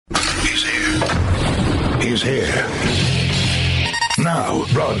He's here. Now,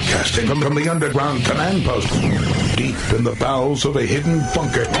 broadcasting from the underground command post, deep in the bowels of a hidden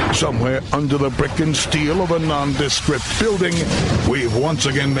bunker, somewhere under the brick and steel of a nondescript building, we've once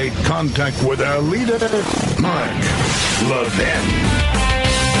again made contact with our leader, Mark Levin.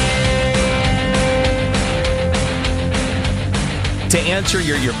 To answer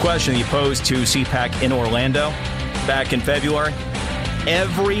your question you posed to CPAC in Orlando back in February,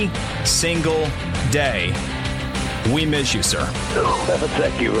 every single day, we miss you, sir.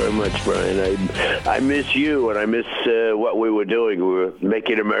 Thank you very much, Brian. I miss you, and I miss what we were doing. We were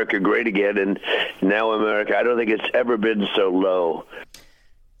making America great again, and now America, I don't think it's ever been so low.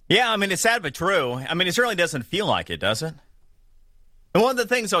 Yeah, I mean, it's sad but true. I mean, it certainly doesn't feel like it, does it? And one of the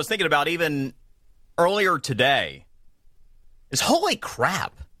things I was thinking about even earlier today is, holy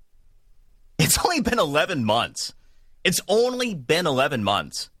crap, it's only been 11 months. It's only been 11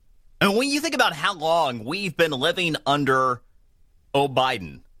 months. And when you think about how long we've been living under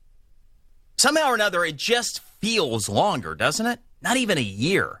Biden, somehow or another, it just feels longer, doesn't it? Not even a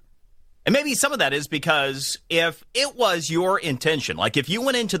year. And maybe some of that is because if it was your intention, like if you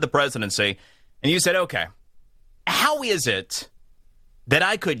went into the presidency and you said, okay, how is it that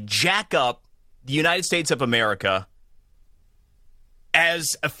I could jack up the United States of America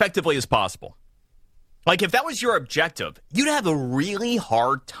as effectively as possible? Like, if that was your objective, you'd have a really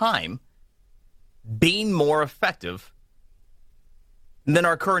hard time being more effective than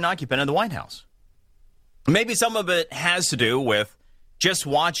our current occupant in the White House. Maybe some of it has to do with just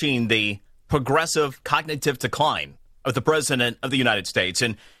watching the progressive cognitive decline of the President of the United States.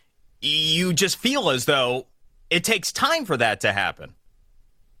 And you just feel as though it takes time for that to happen.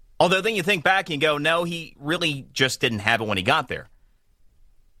 Although then you think back and go, no, he really just didn't have it when he got there.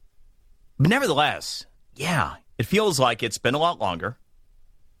 But nevertheless, yeah, it feels like it's been a lot longer.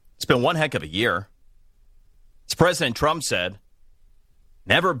 It's been one heck of a year. As President Trump said,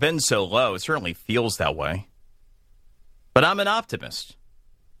 never been so low. It certainly feels that way. But I'm an optimist.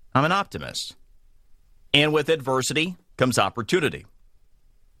 I'm an optimist. And with adversity comes opportunity.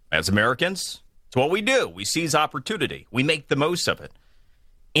 As Americans, it's what we do. We seize opportunity. We make the most of it.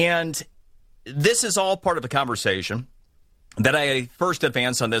 And this is all part of a conversation that I first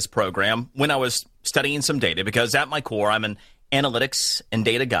advanced on this program when I was studying some data, because at my core, I'm an analytics and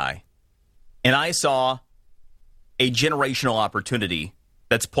data guy. And I saw a generational opportunity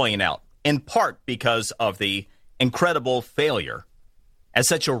that's playing out, in part because of the incredible failure at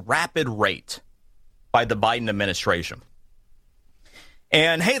such a rapid rate by the Biden administration.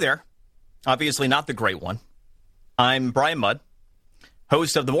 And hey there, obviously not the great one. I'm Brian Mudd,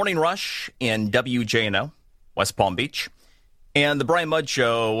 host of The Morning Rush in WJNO, West Palm Beach, and The Brian Mudd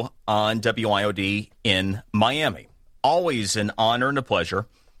Show on WIOD in Miami. Always an honor and a pleasure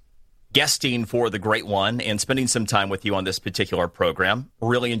guesting for the great one and spending some time with you on this particular program.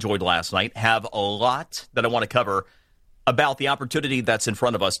 Really enjoyed last night. Have a lot that I want to cover about the opportunity that's in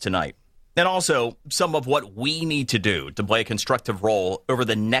front of us tonight. And also some of what we need to do to play a constructive role over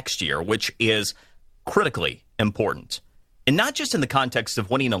the next year, which is critically important. And not just in the context of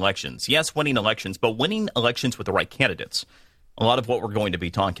winning elections. Yes, winning elections, but winning elections with the right candidates. A lot of what we're going to be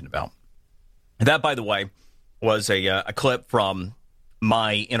talking about. That, by the way, was a clip from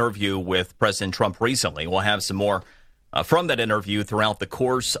my interview with President Trump recently. We'll have some more from that interview throughout the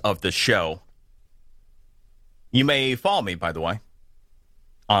course of the show. You may follow me, by the way,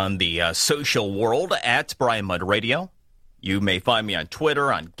 on the social world at Brian Mudd Radio. You may find me on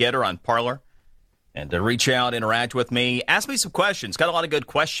Twitter, on Getter, on Parler. And to reach out, interact with me, ask me some questions. Got a lot of good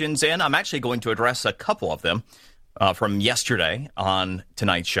questions in. I'm actually going to address a couple of them from yesterday on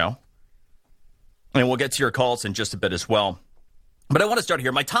tonight's show. And we'll get to your calls in just a bit as well. But I want to start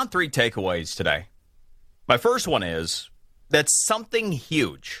here. My top 3 takeaways today. My first one is that something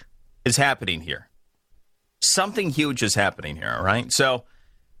huge is happening here. Something huge is happening here, all right? So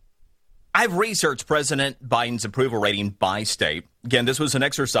I've researched President Biden's approval rating by state. Again, this was an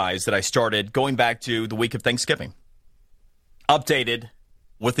exercise that I started going back to the week of Thanksgiving. Updated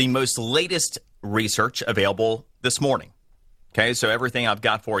with the most latest research available this morning. Okay, so everything I've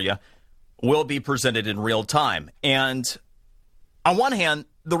got for you will be presented in real time. And on one hand,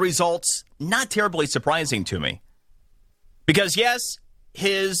 the results not terribly surprising to me. Because yes,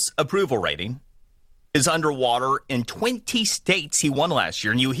 his approval rating is underwater in 20 states he won last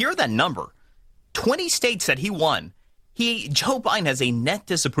year. And you hear that number, 20 states that he won. Joe Biden has a net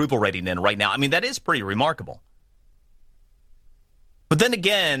disapproval rating in right now. I mean, that is pretty remarkable. But then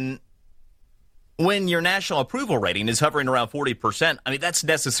again, when your national approval rating is hovering around 40%, I mean, that's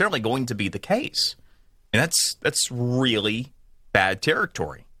necessarily going to be the case. And that's really bad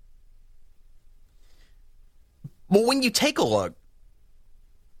territory. Well, when you take a look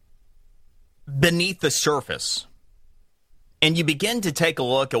beneath the surface and you begin to take a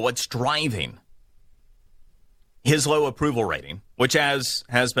look at what's driving his low approval rating, which, as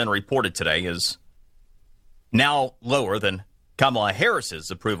has been reported today, is now lower than Kamala Harris's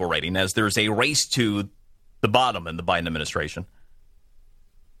approval rating, as there's a race to the bottom in the Biden administration.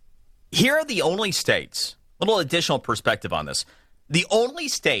 Here are the only states, a little additional perspective on this, the only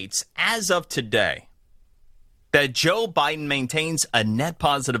states as of today that Joe Biden maintains a net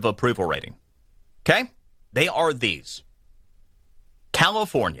positive approval rating. Okay? They are these: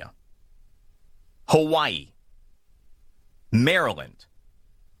 California, Hawaii, Maryland,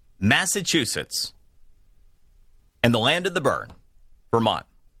 Massachusetts, and the land of the burn, Vermont.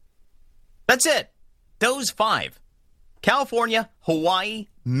 That's it. Those 5. California, Hawaii,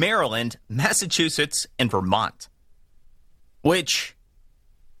 Maryland, Massachusetts, and Vermont. Which,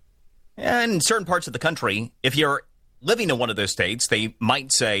 in certain parts of the country, if you're living in one of those states, they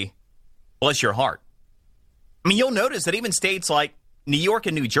might say, bless your heart. I mean, you'll notice that even states like New York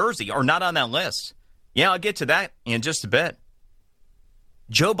and New Jersey are not on that list. Yeah, I'll get to that in just a bit.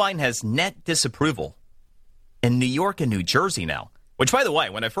 Joe Biden has net disapproval in New York and New Jersey now, which, by the way,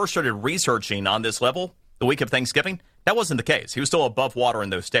 when I first started researching on this level the week of Thanksgiving, that wasn't the case. He was still above water in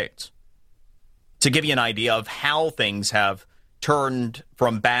those states. To give you an idea of how things have turned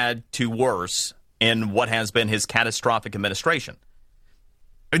from bad to worse in what has been his catastrophic administration.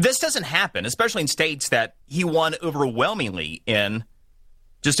 This doesn't happen, especially in states that he won overwhelmingly in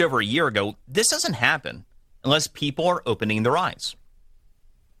just over a year ago. This doesn't happen unless people are opening their eyes.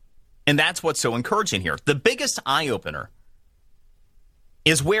 And that's what's so encouraging here. The biggest eye-opener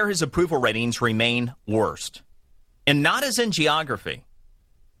is where his approval ratings remain worst. And not as in geography.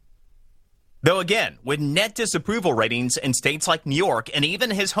 Though again, with net disapproval ratings in states like New York and even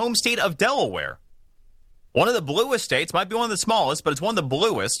his home state of Delaware, one of the bluest states, might be one of the smallest, but it's one of the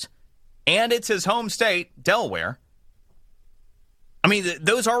bluest, and it's his home state, Delaware. I mean,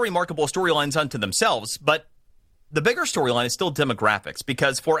 those are remarkable storylines unto themselves, but the bigger storyline is still demographics,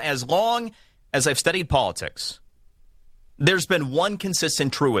 because for as long as I've studied politics, there's been one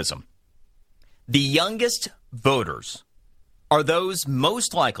consistent truism. The youngest voters are those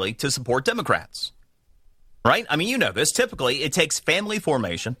most likely to support Democrats, right? I mean, you know this. Typically, it takes family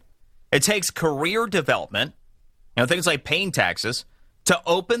formation. It takes career development, things like paying taxes, to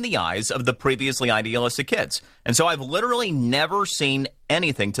open the eyes of the previously idealistic kids. And so I've literally never seen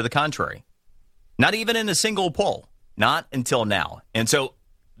anything to the contrary. Not even in a single poll. Not until now. And so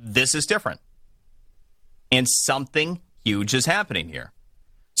this is different. And something huge is happening here.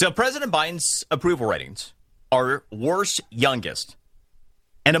 So President Biden's approval ratings are worst youngest.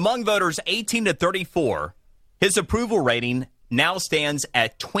 And among voters 18 to 34, his approval rating now stands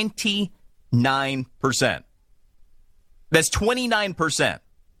at 29%. That's 29%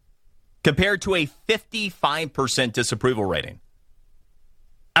 compared to a 55% disapproval rating.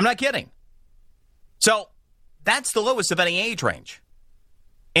 I'm not kidding. So that's the lowest of any age range.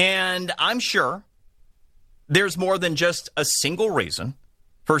 And I'm sure there's more than just a single reason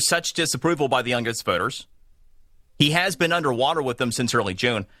for such disapproval by the youngest voters. He has been underwater with them since early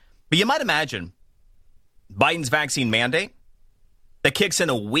June. But you might imagine Biden's vaccine mandate, that kicks in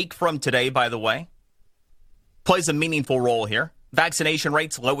a week from today, by the way, plays a meaningful role here. Vaccination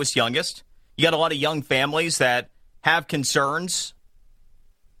rates lowest youngest. You got a lot of young families that have concerns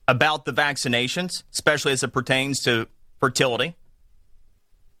about the vaccinations, especially as it pertains to fertility.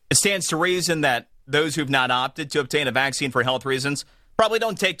 It stands to reason that those who've not opted to obtain a vaccine for health reasons probably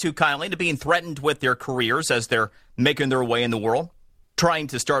don't take too kindly to being threatened with their careers as they're making their way in the world, trying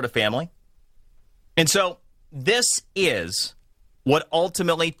to start a family. And so this is what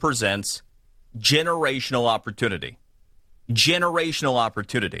ultimately presents generational opportunity. Generational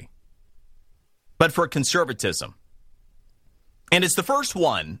opportunity. But for conservatism. And it's the first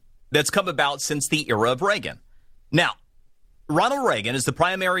one that's come about since the era of Reagan. Now, Ronald Reagan is the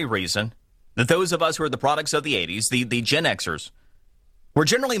primary reason that those of us who are the products of the 80s, the Gen Xers, were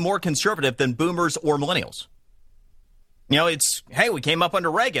generally more conservative than boomers or millennials. It's, hey, we came up under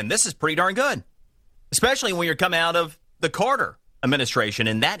Reagan. This is pretty darn good. Especially when you're coming out of the Carter administration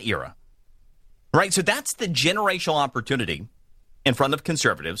in that era. Right? So that's the generational opportunity in front of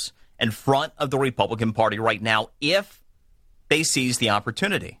conservatives, in front of the Republican Party right now, if they seize the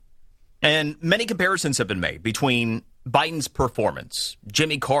opportunity. And many comparisons have been made between Biden's performance,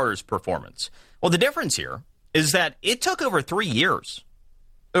 Jimmy Carter's performance. Well, the difference here is that it took over 3 years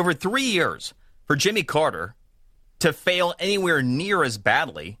for Jimmy Carter to fail anywhere near as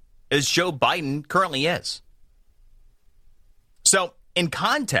badly as Joe Biden currently is. So, in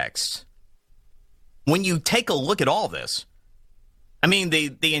context, when you take a look at all this, I mean,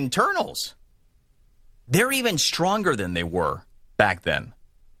 the internals, they're even stronger than they were back then.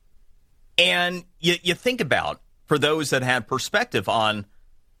 And you think about, for those that had perspective on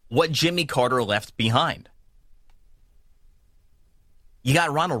what Jimmy Carter left behind. You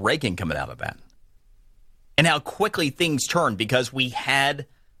got Ronald Reagan coming out of that. And how quickly things turned because we had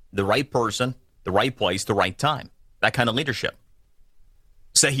the right person, the right place, the right time. That kind of leadership.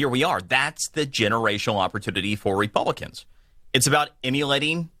 So here we are. That's the generational opportunity for Republicans. It's about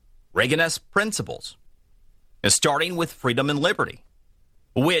emulating Reagan-esque principles, starting with freedom and liberty,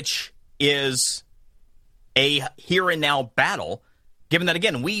 which is a here and now battle, given that,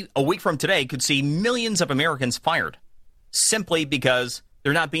 again, we, a week from today, could see millions of Americans fired simply because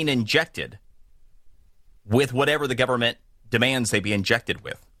they're not being injected with whatever the government demands they be injected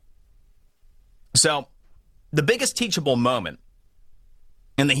with. So the biggest teachable moment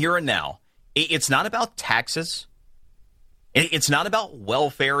in the here and now, it's not about taxes. It's not about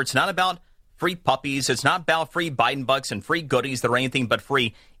welfare. It's not about free puppies. It's not about free Biden bucks and free goodies that are anything but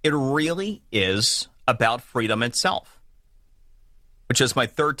free. It really is about freedom itself, which is my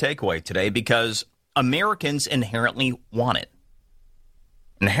third takeaway today, because Americans inherently want it,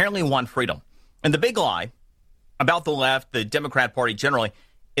 inherently want freedom. And the big lie about the left, the Democrat Party generally,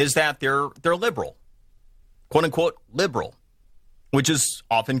 is that they're liberal, quote unquote liberal, which is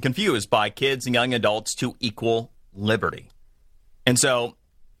often confused by kids and young adults to equal liberty. And so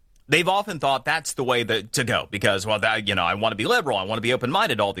they've often thought that's the way to go because, well, that, I want to be liberal. I want to be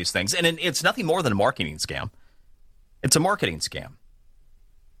open-minded, all these things. And it's nothing more than a marketing scam. It's a marketing scam.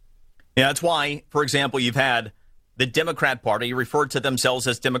 Yeah, that's why, for example, you've had the Democrat Party refer to themselves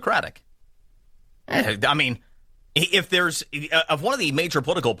as Democratic. I mean, if there's, of one of the major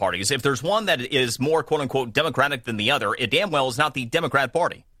political parties, if there's one that is more, quote-unquote, Democratic than the other, it damn well is not the Democrat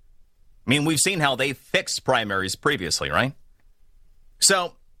Party. I mean, we've seen how they fixed primaries previously, right?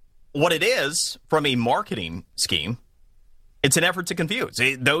 So what it is, from a marketing scheme, it's an effort to confuse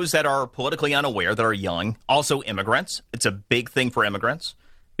those that are politically unaware, that are young, also immigrants. It's a big thing for immigrants.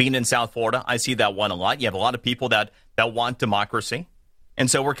 Being in South Florida, I see that one a lot. You have a lot of people that want democracy. And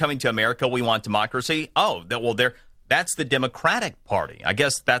so we're coming to America, we want democracy. Oh, that's the Democratic Party. I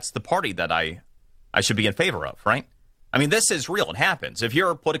guess that's the party that I should be in favor of, right? I mean, this is real. It happens. If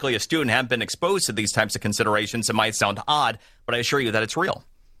you're politically astute and have been exposed to these types of considerations, it might sound odd, but I assure you that it's real.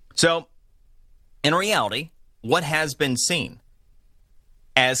 So, in reality, what has been seen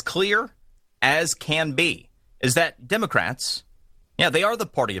as clear as can be is that Democrats, they are the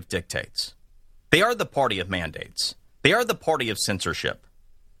party of dictates. They are the party of mandates. They are the party of censorship.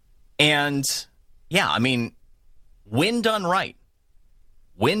 And, I mean, when done right,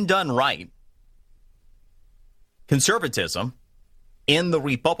 conservatism in the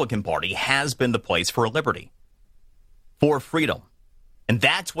Republican Party has been the place for liberty, for freedom. And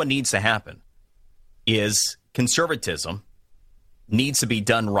that's what needs to happen, is conservatism needs to be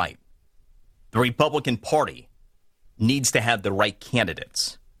done right. The Republican Party needs to have the right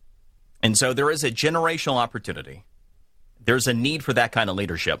candidates. And so there is a generational opportunity. There's a need for that kind of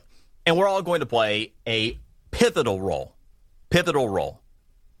leadership. And we're all going to play a pivotal role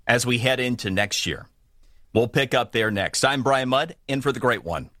as we head into next year. We'll pick up there next. I'm Brian Mudd, in for the great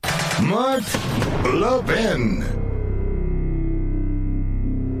one. Mark Levin.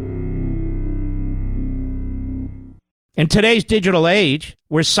 In today's digital age,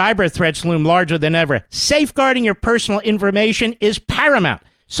 where cyber threats loom larger than ever, safeguarding your personal information is paramount.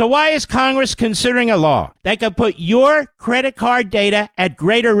 So why is Congress considering a law that could put your credit card data at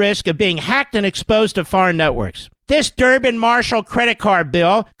greater risk of being hacked and exposed to foreign networks? This Durbin-Marshall credit card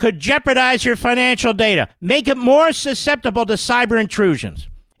bill could jeopardize your financial data, make it more susceptible to cyber intrusions.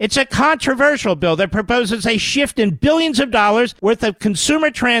 It's a controversial bill that proposes a shift in billions of dollars worth of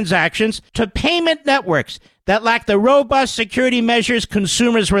consumer transactions to payment networks that lack the robust security measures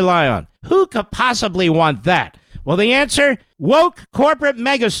consumers rely on. Who could possibly want that? Well, the answer? Woke corporate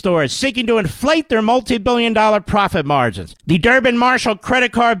megastores seeking to inflate their multi-billion-dollar profit margins. The Durbin-Marshall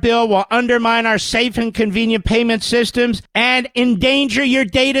credit card bill will undermine our safe and convenient payment systems and endanger your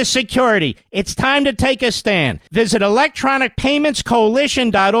data security. It's time to take a stand. Visit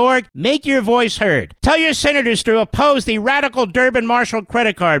electronicpaymentscoalition.org. Make your voice heard. Tell your senators to oppose the radical Durbin-Marshall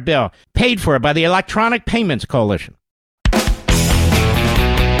credit card bill, paid for by the Electronic Payments Coalition.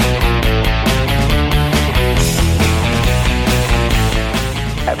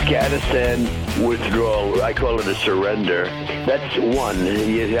 Afghanistan withdrawal, I call it a surrender. That's one.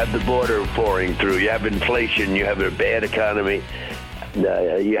 You have the border pouring through. You have inflation. You have a bad economy.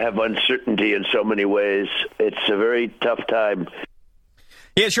 You have uncertainty in so many ways. It's a very tough time.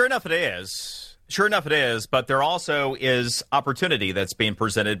 Yeah, sure enough it is. sure enough it is, but there also is opportunity that's being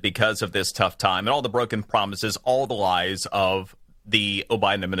presented because of this tough time and all the broken promises, all the lies of the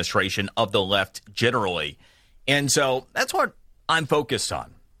Biden administration, of the left generally. And so that's what I'm focused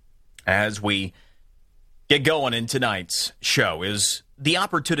on as we get going in tonight's show, is the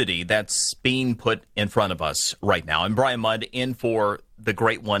opportunity that's being put in front of us right now. I'm Brian Mudd, in for the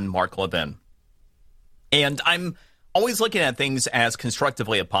great one, Mark Levin. And I'm always looking at things as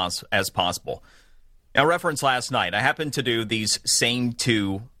constructively as possible. Now, reference last night, I happened to do these same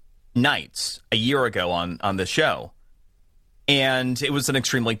two nights a year ago on the show, and it was an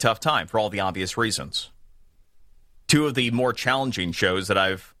extremely tough time for all the obvious reasons. Two of the more challenging shows that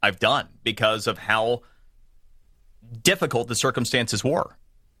I've done because of how difficult the circumstances were,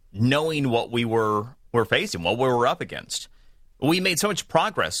 knowing what we were facing, what we were up against. We made so much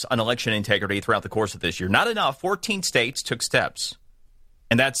progress on election integrity throughout the course of this year. Not enough. 14 states took steps,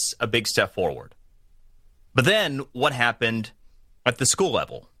 and that's a big step forward. But then what happened at the school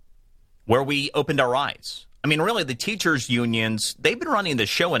level, where we opened our eyes? I mean, really, the teachers' unions, they've been running the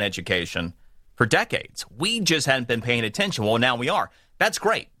show in education for decades. We just hadn't been paying attention. Well, now we are. That's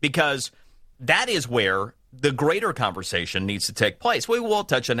great, because that is where the greater conversation needs to take place. We will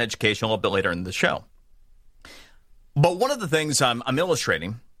touch on education a little bit later in the show. But one of the things I'm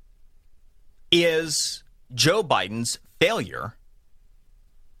illustrating is Joe Biden's failure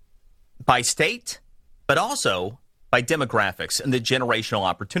by state, but also by demographics and the generational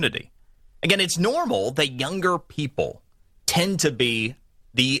opportunity. Again, it's normal that younger people tend to be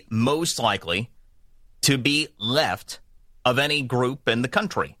the most likely to be left of any group in the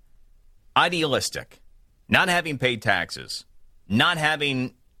country. Idealistic, not having paid taxes, not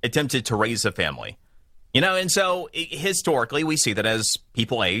having attempted to raise a family. And so historically, we see that as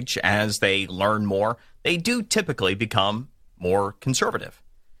people age, as they learn more, they do typically become more conservative.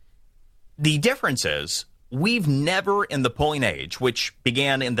 The difference is we've never, in the polling age, which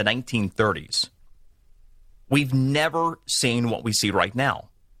began in the 1930s, we've never seen what we see right now,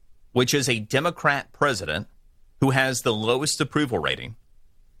 which is a Democrat president who has the lowest approval rating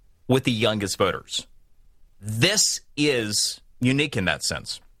with the youngest voters. This is unique in that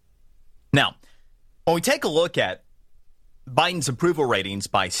sense. Now, when we take a look at Biden's approval ratings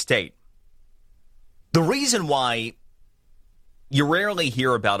by state, the reason why you rarely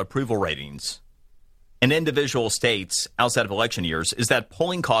hear about approval ratings in individual states outside of election years is that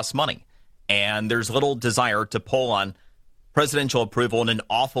polling costs money, and there's little desire to poll on presidential approval in an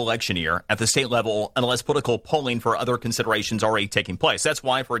off election year at the state level unless political polling for other considerations already taking place. That's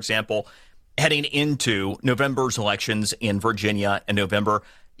why, for example, heading into November's elections in Virginia in November,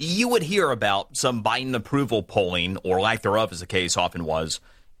 you would hear about some Biden approval polling, or lack thereof as the case often was,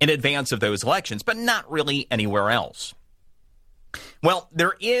 in advance of those elections, but not really anywhere else. Well,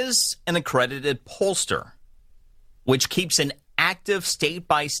 there is an accredited pollster which keeps an active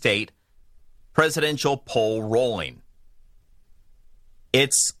state-by-state presidential poll rolling.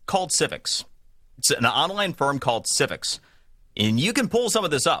 It's called Civiqs. It's an online firm called Civiqs. And you can pull some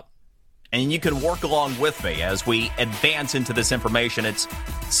of this up, and you can work along with me as we advance into this information. It's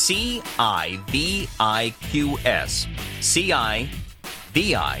CIVIQS.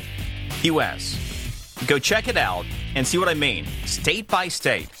 CIVIQS. Go check it out and see what I mean. State by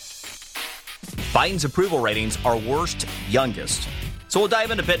state, Biden's approval ratings are worst youngest. So we'll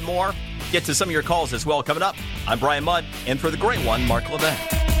dive in a bit more, get to some of your calls as well coming up. I'm Brian Mudd, in for the great one, Mark Levin.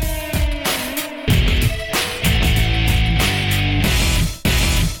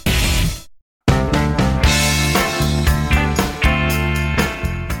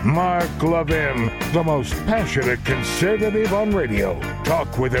 Mark Levin, the most passionate conservative on radio.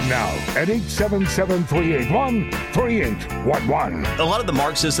 Talk with him now at 877-381-3811. A lot of the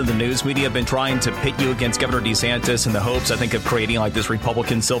Marxists in the news media have been trying to pit you against Governor DeSantis in the hopes, I think, of creating like this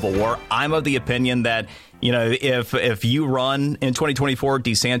Republican civil war. I'm of the opinion that, if you run in 2024,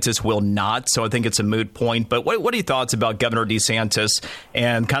 DeSantis will not. So I think it's a moot point. But what are your thoughts about Governor DeSantis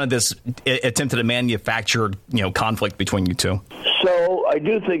and kind of this attempt to manufacture, conflict between you two? So I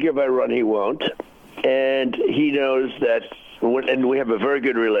do think if I run, he won't. And he knows that, and we have a very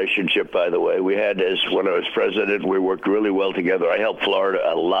good relationship, by the way. We had, when I was president, we worked really well together. I helped Florida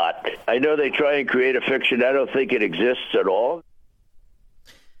a lot. I know they try and create a fiction. I don't think it exists at all.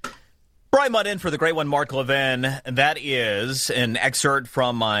 Brian Mudd in for the great one, Mark Levin. That is an excerpt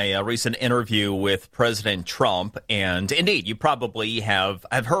from my recent interview with President Trump. And indeed, you probably have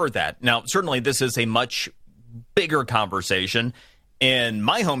heard that. Now, certainly this is a much bigger conversation in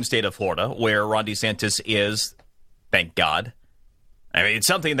my home state of Florida, where Ron DeSantis is, thank God. I mean, it's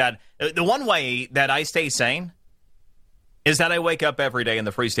something that the one way that I stay sane is that I wake up every day in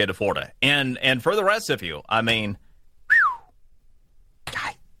the free state of Florida. And for the rest of you, I mean,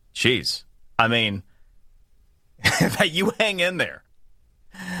 jeez. I mean, that you hang in there.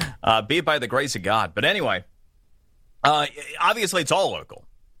 Be it by the grace of God. But anyway, obviously it's all local.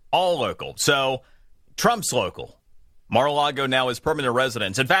 All local. So Trump's local. Mar-a-Lago now is permanent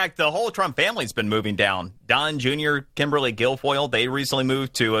residents. In fact, the whole Trump family's been moving down. Don Jr., Kimberly Guilfoyle, they recently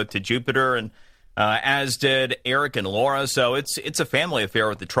moved to Jupiter, and as did Eric and Laura. So it's a family affair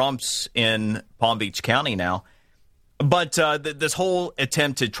with the Trumps in Palm Beach County now. But this whole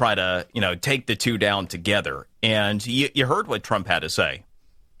attempt to try to, take the two down together. And you heard what Trump had to say.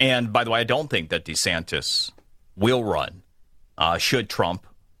 And by the way, I don't think that DeSantis will run, should Trump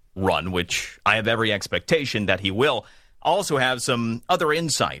run, which I have every expectation that he will. Also have some other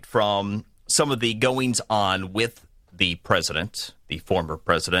insight from some of the goings on with the president, the former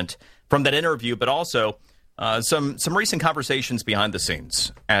president, from that interview, but also some recent conversations behind the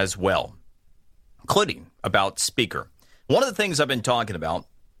scenes as well, including about Speaker. One of the things I've been talking about,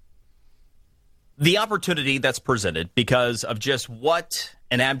 the opportunity that's presented because of just what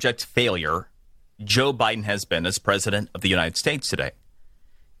an abject failure Joe Biden has been as president of the United States today.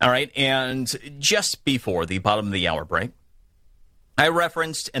 All right, and just before the bottom of the hour break, I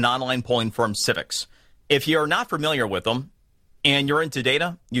referenced an online polling firm, Civiqs. If you're not familiar with them and you're into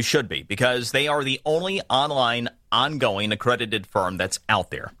data, you should be, because they are the only online, ongoing, accredited firm that's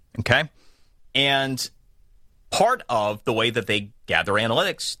out there, okay? And part of the way that they gather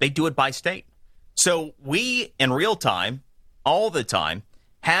analytics, they do it by state. So we, in real time, all the time,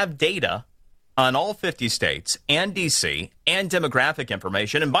 have data on all 50 states and D.C. and demographic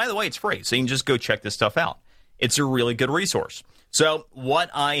information. And by the way, it's free, so you can just go check this stuff out. It's a really good resource. So what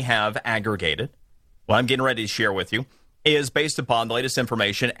I have aggregated, what I'm getting ready to share with you, is based upon the latest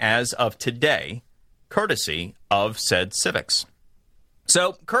information as of today, courtesy of said Civiqs.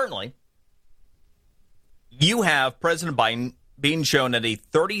 So currently, you have President Biden being shown at a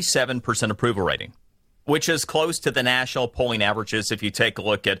 37% approval rating, which is close to the national polling averages if you take a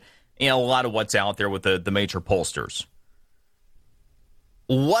look at a lot of what's out there with the major pollsters.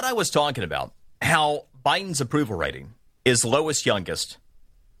 What I was talking about, how Biden's approval rating is lowest youngest,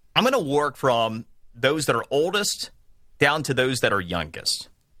 I'm going to work from those that are oldest down to those that are youngest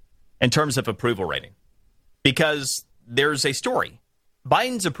in terms of approval rating. Because there's a story.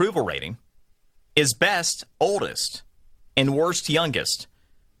 Biden's approval rating is best oldest and worst youngest.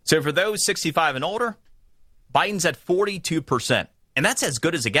 So for those 65 and older, Biden's at 42%. And that's as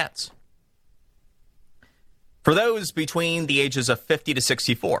good as it gets. For those between the ages of 50 to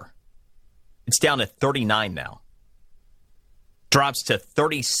 64, it's down to 39 now. Drops to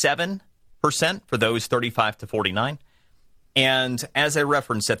 37% for those 35 to 49. And as I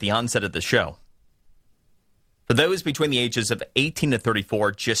referenced at the onset of the show, for those between the ages of 18 to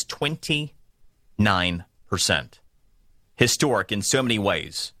 34, just 29%. Historic in so many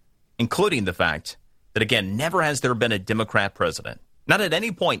ways, including the fact that, again, never has there been a Democrat president, not at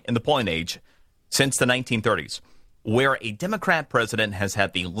any point in the polling age since the 1930s, where a Democrat president has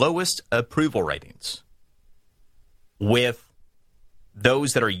had the lowest approval ratings with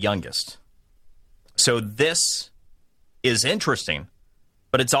those that are youngest. So this is interesting,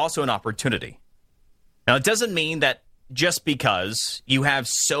 but it's also an opportunity. Now, it doesn't mean that just because you have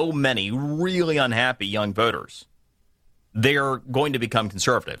so many really unhappy young voters, they're going to become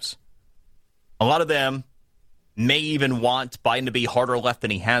conservatives. A lot of them may even want Biden to be harder left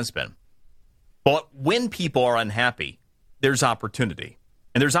than he has been. But when people are unhappy, there's opportunity.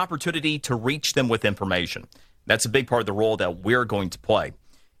 And there's opportunity to reach them with information. That's a big part of the role that we're going to play.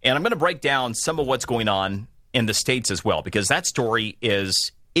 And I'm going to break down some of what's going on in the states as well, because that story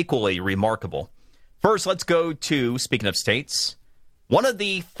is equally remarkable. First, let's go to, speaking of states, one of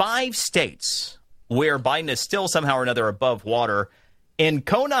the 5 states where Biden is still somehow or another above water. In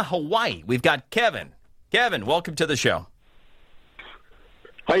Kona, Hawaii, we've got Kevin. Kevin, welcome to the show.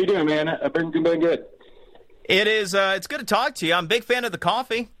 How you doing, man? I've been good. It is. It's good to talk to you. I'm a big fan of the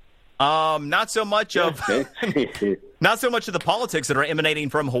coffee. Not so much of not so much of the politics that are emanating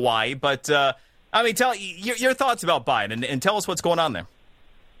from Hawaii, but I mean, tell your thoughts about Biden and tell us what's going on there.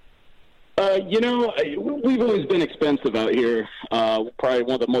 We've always been expensive out here. Probably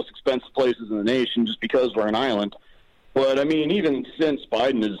one of the most expensive places in the nation, just because we're an island. But I mean, even since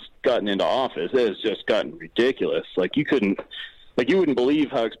Biden has gotten into office, it has just gotten ridiculous. You wouldn't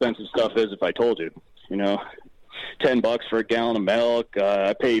believe how expensive stuff is if I told you. $10 for a gallon of milk.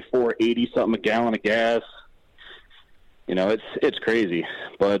 I pay $4.80 something a gallon of gas. It's crazy.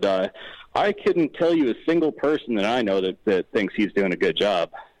 But I couldn't tell you a single person that I know that thinks he's doing a good job.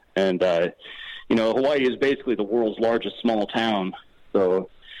 And Hawaii is basically the world's largest small town. So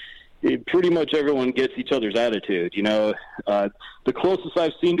pretty much everyone gets each other's attitude. The closest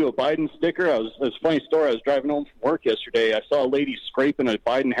I've seen to a Biden sticker, it was a funny story. I was driving home from work yesterday. I saw a lady scraping a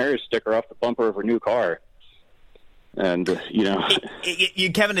Biden-Harris sticker off the bumper of her new car. And,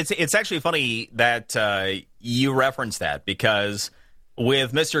 Kevin, it's actually funny that you referenced that, because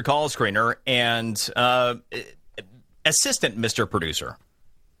with Mr. Call Screener and assistant Mr. Producer,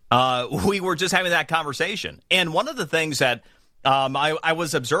 we were just having that conversation. And one of the things that I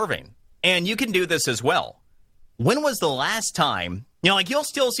was observing, and you can do this as well, when was the last time, you'll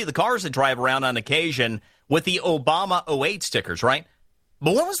still see the cars that drive around on occasion with the Obama 08 stickers, right?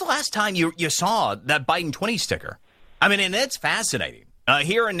 But when was the last time you saw that Biden 20 sticker? I mean, and it's fascinating.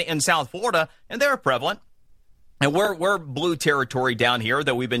 Here in South Florida, and they're prevalent. And we're blue territory down here,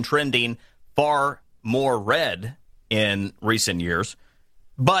 that we've been trending far more red in recent years.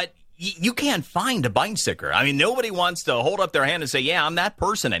 But you can't find a Biden sticker. I mean, nobody wants to hold up their hand and say, yeah, I'm that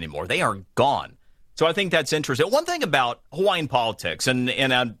person anymore. They are gone. So I think that's interesting. One thing about Hawaiian politics, and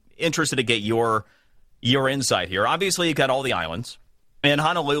I'm interested to get your insight here. Obviously, you got all the islands. In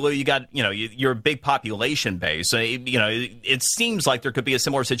Honolulu, you got, your big population base. It seems like there could be a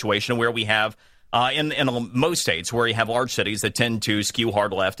similar situation where we have in most states where you have large cities that tend to skew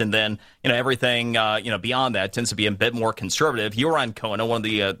hard left, and then everything beyond that tends to be a bit more conservative. You're on Kona, one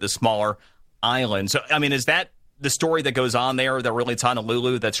of the smaller islands. So, I mean, is that the story that goes on there, that really it's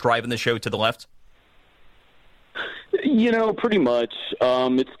Honolulu that's driving the show to the left? Pretty much.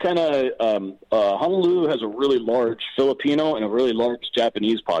 It's kind of Honolulu has a really large Filipino and a really large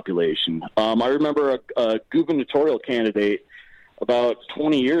Japanese population. I remember a gubernatorial candidate about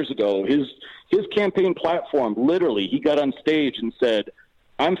 20 years ago. His campaign platform, literally, he got on stage and said,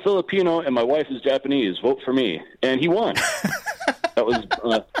 "I'm Filipino and my wife is Japanese. Vote for me," and he won. That was,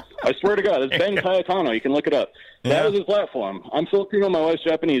 I swear to God, it's Ben Cayetano. You can look it up. That was his platform. "I'm Filipino, my wife's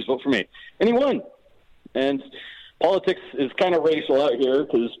Japanese. Vote for me," and he won. And politics is kind of racial out here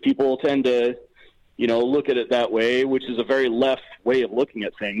because people tend to, look at it that way, which is a very left way of looking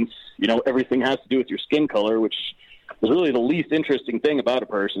at things. Everything has to do with your skin color, which is really the least interesting thing about a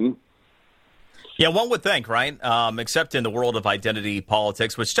person. Yeah, one would think, right? Except in the world of identity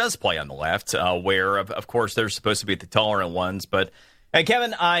politics, which does play on the left, where, of course, they're supposed to be the tolerant ones. But, hey,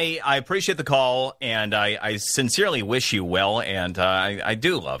 Kevin, I appreciate the call, and I sincerely wish you well. And I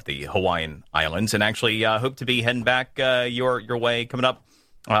do love the Hawaiian Islands, and actually hope to be heading back your way coming up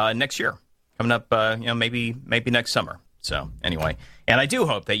next year. Coming up, maybe next summer. So, anyway, and I do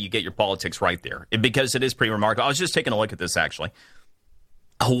hope that you get your politics right there, because it is pretty remarkable. I was just taking a look at this, actually.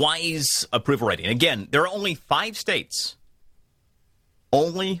 Hawaii's approval rating. Again, there are only 5 states,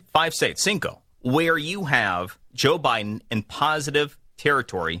 cinco, where you have Joe Biden in positive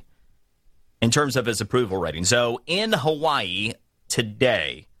territory in terms of his approval rating. So in Hawaii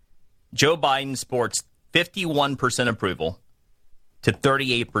today, Joe Biden sports 51% approval to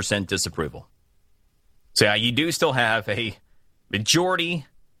 38% disapproval. So yeah, you do still have a majority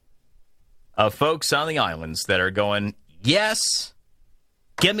of folks on the islands that are going, yes,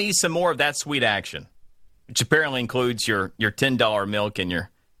 give me some more of that sweet action, which apparently includes your $10 milk and your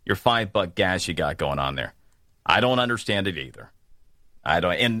 $5 gas you got going on there. I don't understand it either. I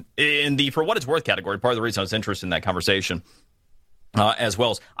don't. And in the for what it's worth category, part of the reason I was interested in that conversation, as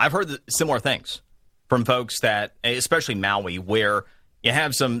well as I've heard similar things from folks that, especially Maui, where you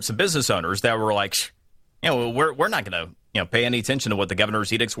have some business owners that were like, we're not going to pay any attention to what the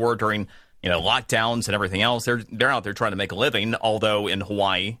governor's edicts were during lockdowns and everything else. They're out there trying to make a living, although in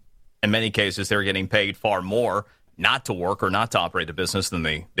Hawaii, in many cases, they're getting paid far more not to work or not to operate a business than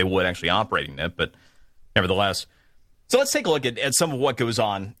they would actually operating it. But nevertheless, so let's take a look at some of what goes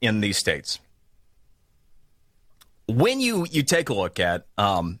on in these states. When you take a look at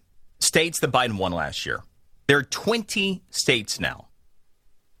states that Biden won last year, there are 20 states now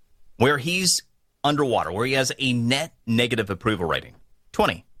where he's underwater, where he has a net negative approval rating.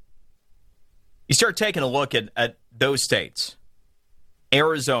 20. You start taking a look at those states: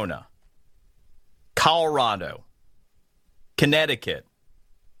 Arizona, Colorado, Connecticut,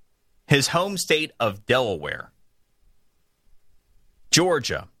 his home state of Delaware,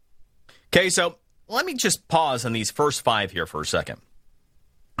 Georgia. Okay, so let me just pause on these first 5 here for a second.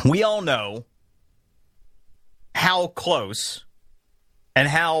 We all know how close and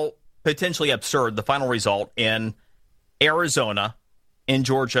how potentially absurd the final result in Arizona, in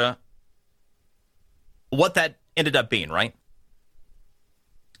Georgia, what that ended up being, right?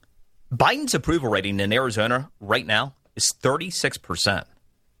 Biden's approval rating in Arizona right now is 36%.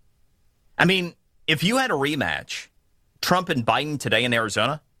 I mean, if you had a rematch, Trump and Biden today in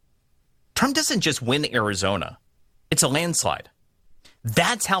Arizona, Trump doesn't just win Arizona. It's a landslide.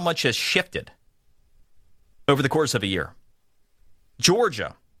 That's how much has shifted over the course of a year.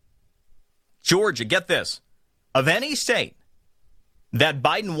 Georgia, get this. Of any state that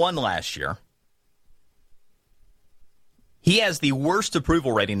Biden won last year, he has the worst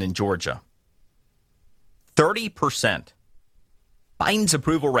approval rating in Georgia. 30%. Biden's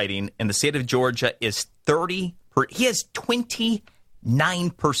approval rating in the state of Georgia is 30%. He has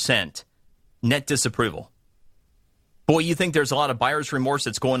 29% net disapproval. Boy, you think there's a lot of buyer's remorse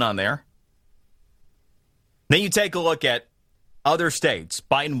that's going on there? Then you take a look at other states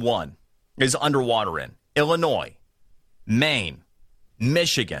Biden won, is underwater in. Illinois, Maine,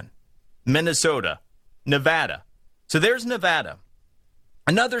 Michigan, Minnesota, Nevada. So there's Nevada.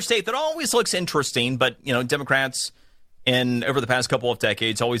 Another state that always looks interesting, but, you know, Democrats over the past couple of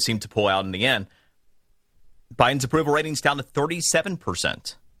decades always seem to pull out in the end. Biden's approval rating's down to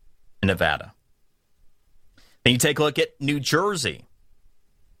 37% in Nevada. Then you take a look at New Jersey.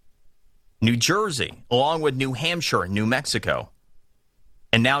 New Jersey, along with New Hampshire and New Mexico,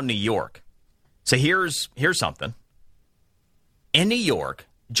 and now New York. So here's something. In New York,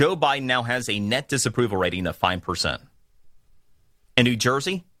 Joe Biden now has a net disapproval rating of 5%. In New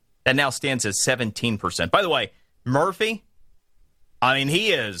Jersey, that now stands at 17%. By the way, Murphy, I mean,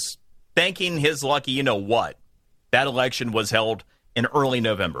 he is thanking his lucky you-know-what. That election was held in early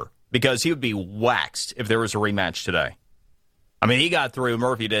November because he would be waxed if there was a rematch today. I mean, he got through,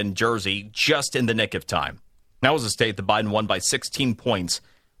 Murphy did, in Jersey just in the nick of time. That was a state that Biden won by 16 points,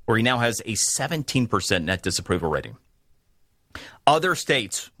 where he now has a 17% net disapproval rating. Other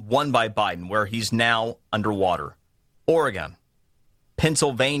states won by Biden, where he's now underwater. Oregon,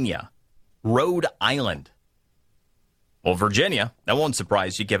 Pennsylvania, Rhode Island. Well, Virginia, that won't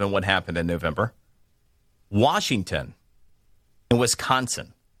surprise you given what happened in November. Washington and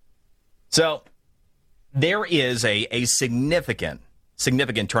Wisconsin. So there is a significant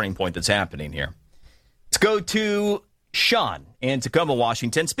turning point that's happening here. Let's go to Sean in Tacoma,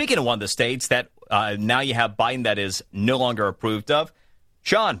 Washington. Speaking of one of the states that now you have Biden that is no longer approved of.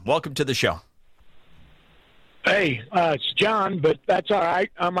 Sean, welcome to the show. Hey, it's John, but that's all right.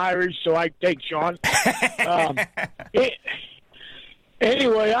 I'm Irish, so I take Sean.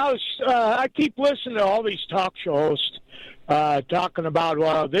 Anyway, I keep listening to all these talk show hosts talking about,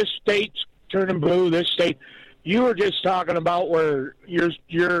 well, this state's turning blue, this state. You were just talking about where your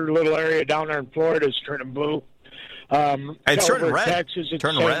little area down there in Florida is turning blue. It's turning red. Texas, it's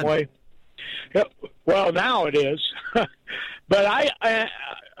turning the same red. way. Yeah, well, now it is. But I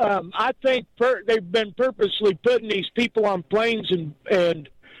think they've been purposely putting these people on planes and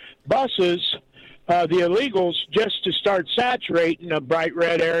buses, the illegals, just to start saturating a bright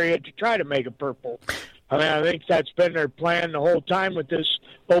red area to try to make it purple. I mean, I think that's been their plan the whole time with this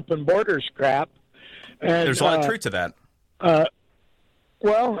open borders crap. And there's a lot of truth to that.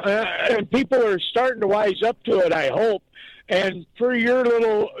 And people are starting to wise up to it, I hope. And for your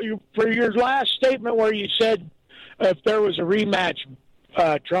last statement where you said if there was a rematch,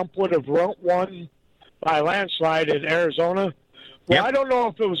 Trump would have won by landslide in Arizona. Well, yep. I don't know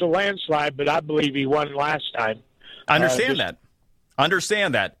if it was a landslide, but I believe he won last time. Understand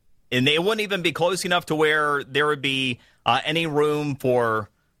that. And it wouldn't even be close enough to where there would be any room for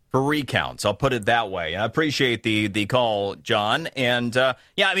recounts. I'll put it that way. I appreciate the call, John. And,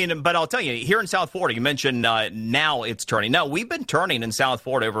 but I'll tell you, here in South Florida, you mentioned now it's turning. No, we've been turning in South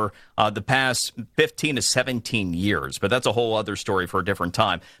Florida over the past 15 to 17 years, but that's a whole other story for a different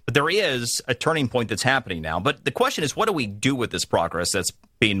time. But there is a turning point that's happening now. But the question is, what do we do with this progress that's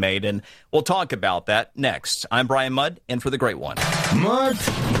being made? And we'll talk about that next. I'm Brian Mudd, and for the great one, Mark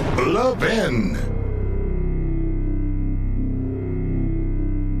Levin.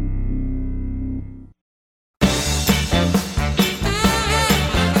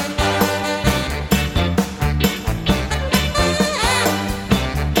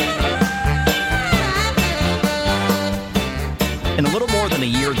 In a little more than a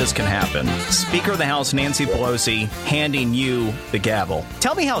year, this can happen. Speaker of the House Nancy Pelosi handing you the gavel.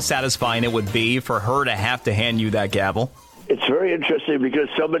 Tell me how satisfying it would be for her to have to hand you that gavel. It's very interesting because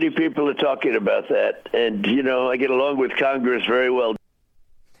so many people are talking about that. And, I get along with Congress very well.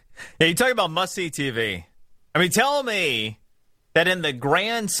 Yeah, you talk about must-see TV. I mean, tell me that in the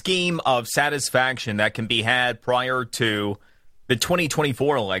grand scheme of satisfaction that can be had prior to the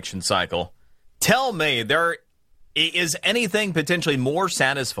 2024 election cycle, tell me there is anything potentially more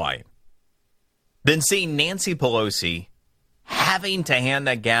satisfying than seeing Nancy Pelosi having to hand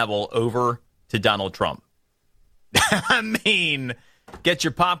that gavel over to Donald Trump. I mean, get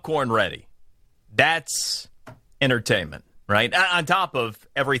your popcorn ready. That's entertainment right? On top of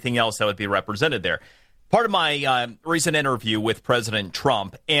everything else that would be represented there. Part of my recent interview with President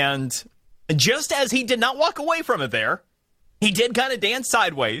Trump, and just as he did not walk away from it there, he did kind of dance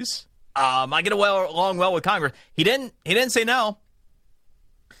sideways. I get along well with Congress. He didn't say no.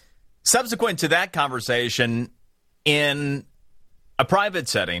 Subsequent to that conversation, in a private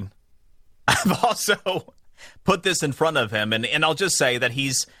setting, I've also put this in front of him, and I'll just say that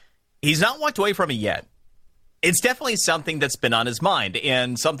he's not walked away from it yet. It's definitely something that's been on his mind,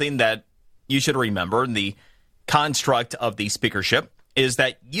 and something that you should remember in the construct of the speakership is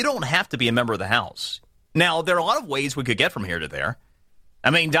that you don't have to be a member of the House. Now, there are a lot of ways we could get from here to there. I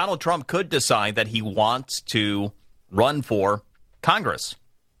mean, Donald Trump could decide that he wants to run for Congress.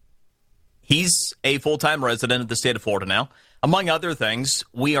 He's a full-time resident of the state of Florida now. Among other things,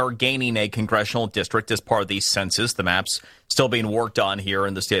 we are gaining a congressional district as part of the census. The map's still being worked on here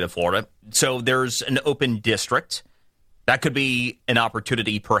in the state of Florida. So there's an open district. That could be an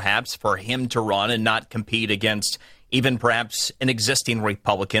opportunity, perhaps, for him to run and not compete against even perhaps an existing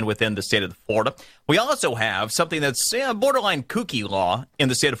Republican within the state of Florida. We also have something that's a borderline kooky law in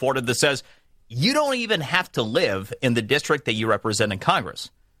the state of Florida that says you don't even have to live in the district that you represent in Congress.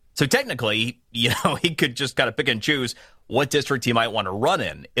 So technically, he could just kind of pick and choose what district he might want to run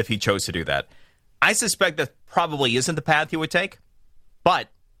in if he chose to do that. I suspect that probably isn't the path he would take. But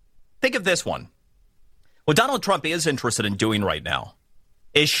think of this one. What Donald Trump is interested in doing right now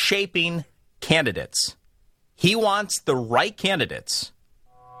is shaping candidates. He wants the right candidates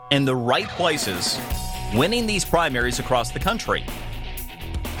in the right places winning these primaries across the country.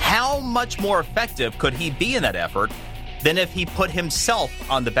 How much more effective could he be in that effort than if he put himself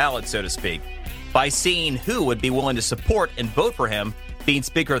on the ballot, so to speak, by seeing who would be willing to support and vote for him being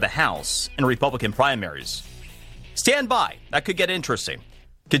Speaker of the House in Republican primaries? Stand by. That could get interesting.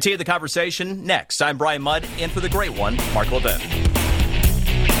 Continue the conversation next. I'm Brian Mudd, in for the great one, Mark Levin.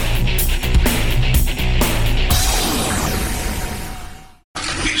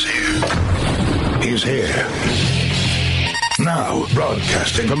 He's here. Now,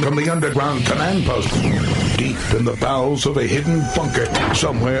 broadcasting from the underground command post, deep in the bowels of a hidden bunker,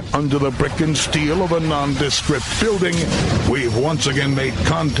 somewhere under the brick and steel of a nondescript building, we've once again made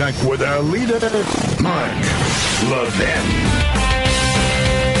contact with our leader, Mark Levin.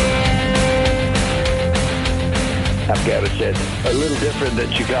 Afghanistan, a little different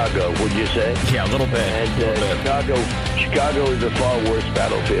than Chicago, would you say? Yeah, a little bit. And Chicago is a far worse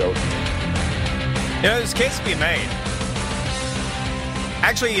battlefield. There's a case to be made.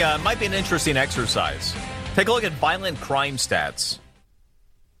 Actually, might be an interesting exercise. Take a look at violent crime stats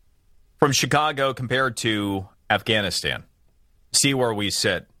from Chicago compared to Afghanistan. See where we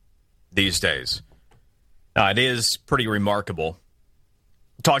sit these days. It is pretty remarkable.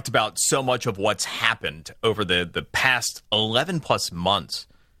 Talked about so much of what's happened over the past 11 plus months.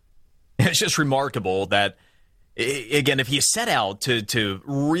 It's just remarkable that, again, if you set out to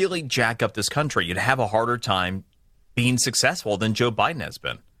really jack up this country, you'd have a harder time being successful than Joe Biden has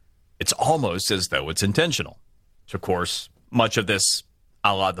been. It's almost as though it's intentional. Which, of course, much of this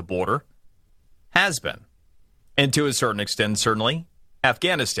a la the border has been. And to a certain extent, certainly,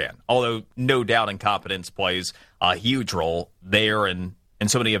 Afghanistan. Although no doubt incompetence plays a huge role there and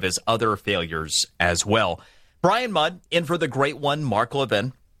so many of his other failures as well. Brian Mudd, in for the great one, Mark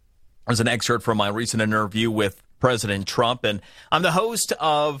Levin. There's an excerpt from my recent interview with President Trump, and I'm the host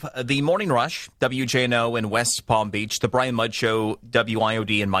of The Morning Rush, WJNO in West Palm Beach, The Brian Mudd Show,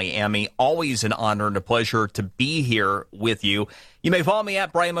 WIOD in Miami. Always an honor and a pleasure to be here with you. You may follow me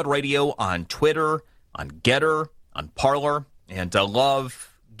at Brian Mudd Radio on Twitter, on Getter, on Parler, and I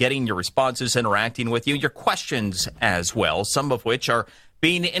love getting your responses, interacting with you, your questions as well, some of which are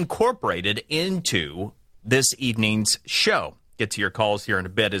being incorporated into this evening's show. Get to your calls here in a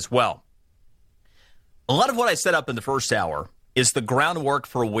bit as well. A lot of what I set up in the first hour is the groundwork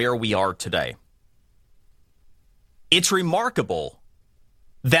for where we are today. It's remarkable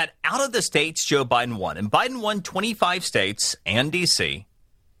that out of the states Joe Biden won, and Biden won 25 states and D.C.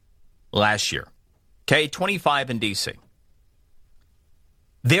 last year. Okay, 25 in D.C.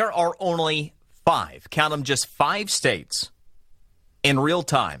 There are only 5, count them, just 5 states in real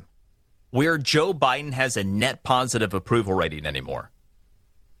time where Joe Biden has a net positive approval rating anymore.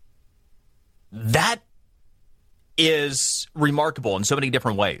 That is remarkable in so many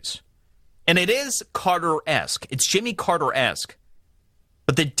different ways. And it is Carter-esque. It's Jimmy Carter-esque.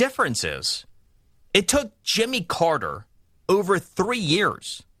 But the difference is it took Jimmy Carter over 3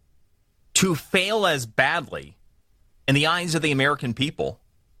 years to fail as badly in the eyes of the American people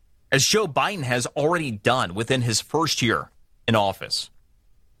as Joe Biden has already done within his first year in office.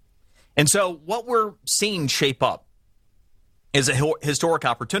 And so what we're seeing shape up is a historic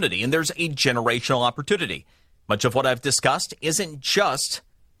opportunity, and there's a generational opportunity. Much of what I've discussed isn't just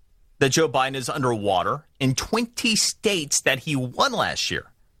that Joe Biden is underwater in 20 states that he won last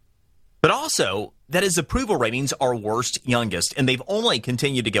year, but also that his approval ratings are worst youngest, and they've only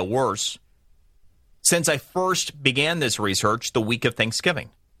continued to get worse since I first began this research the week of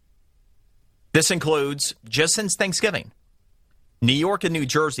Thanksgiving. This includes, just since Thanksgiving, New York and New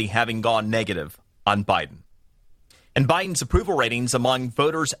Jersey having gone negative on Biden. And Biden's approval ratings among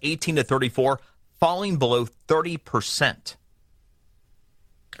voters 18 to 34 falling below 30%.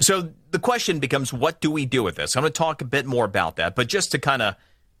 So the question becomes, what do we do with this? I'm going to talk a bit more about that, but just to kind of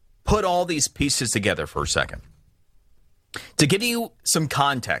put all these pieces together for a second. To give you some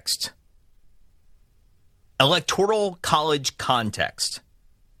context, electoral college context,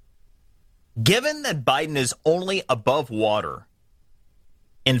 given that Biden is only above water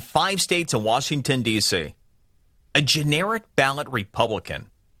in 5 states and Washington, D.C., a generic ballot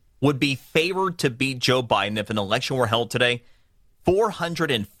Republican would be favored to beat Joe Biden if an election were held today,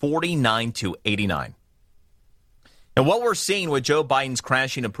 449 to 89. And what we're seeing with Joe Biden's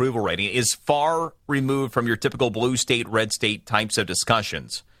crashing approval rating is far removed from your typical blue state, red state types of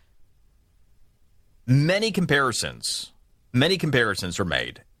discussions. Many comparisons are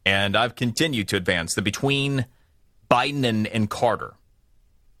made, and I've continued to advance that between Biden and Carter.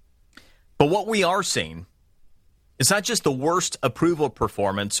 But what we are seeing is not just the worst approval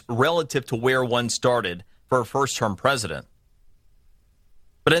performance relative to where one started for a first-term president,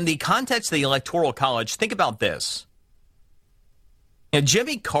 but in the context of the Electoral College, think about this. Now,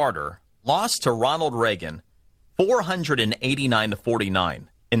 Jimmy Carter lost to Ronald Reagan 489 to 49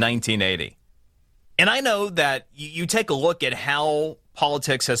 in 1980. And I know that you take a look at how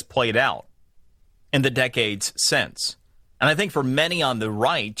politics has played out in the decades since. And I think for many on the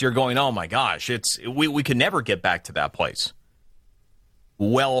right, you're going, oh my gosh, we could never get back to that place.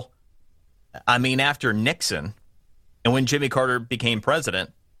 Well, I mean, after Nixon and when Jimmy Carter became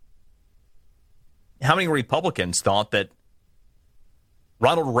president, how many Republicans thought that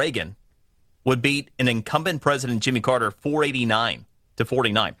Ronald Reagan would beat an incumbent president, Jimmy Carter, 489 to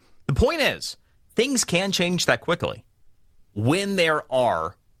 49? The point is, things can change that quickly when there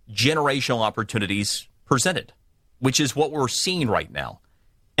are generational opportunities presented, which is what we're seeing right now.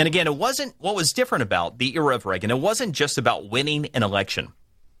 And again, it wasn't what was different about the era of Reagan. It wasn't just about winning an election.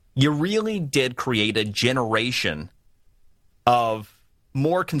 You really did create a generation of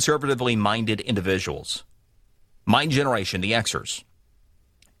more conservatively minded individuals. My generation, the Xers,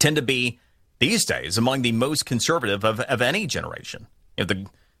 tend to be, these days, among the most conservative of any generation. You know,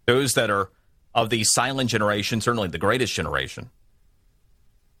 those that are of the silent generation, certainly the greatest generation.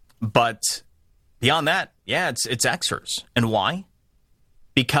 But beyond that, yeah, it's Xers. And why?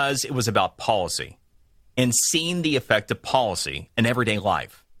 Because it was about policy and seeing the effect of policy in everyday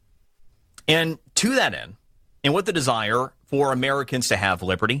life. And to that end, and with the desire for Americans to have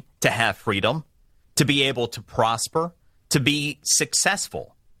liberty, to have freedom, to be able to prosper, to be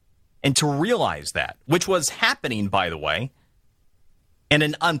successful, and to realize that, which was happening, by the way, in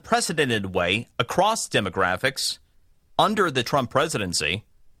an unprecedented way across demographics under the Trump presidency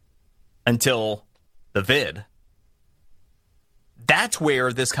until the vid. That's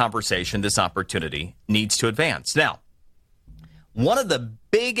where this conversation, this opportunity needs to advance. Now, one of the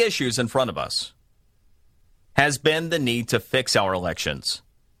big issues in front of us has been the need to fix our elections,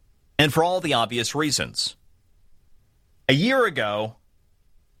 and for all the obvious reasons. A year ago,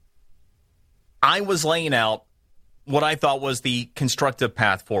 I was laying out what I thought was the constructive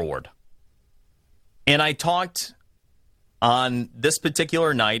path forward. And I talked on this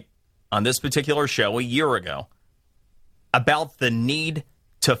particular night, on this particular show a year ago, about the need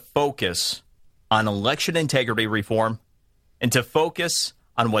to focus on election integrity reform and to focus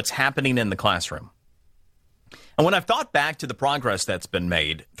on what's happening in the classroom. And when I've thought back to the progress that's been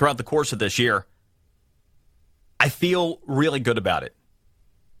made throughout the course of this year, I feel really good about it.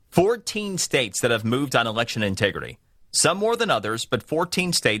 14 states that have moved on election integrity. Some more than others, but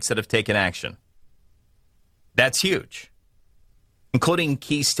 14 states that have taken action. That's huge. Including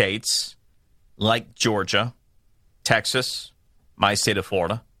key states like Georgia, Texas, my state of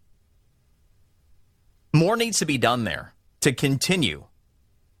Florida. More needs to be done there to continue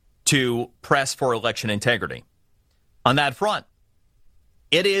to press for election integrity. On that front,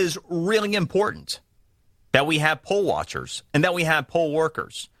 it is really important that we have poll watchers and that we have poll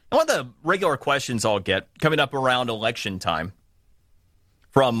workers. And one of the regular questions I'll get coming up around election time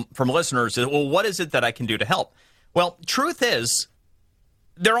from listeners is, well, what is it that I can do to help? Well, truth is,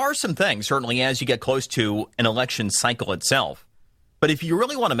 there are some things, certainly, as you get close to an election cycle itself. But if you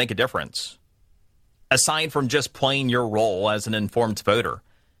really want to make a difference, aside from just playing your role as an informed voter,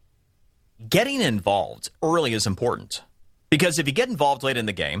 getting involved early is important. Because if you get involved late in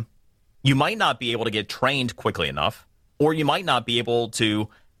the game, you might not be able to get trained quickly enough, or you might not be able to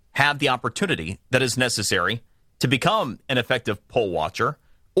have the opportunity that is necessary to become an effective poll watcher,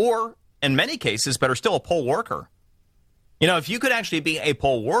 or in many cases, better still, a poll worker. You know, if you could actually be a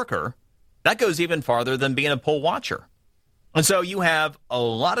poll worker, that goes even farther than being a poll watcher. And so you have a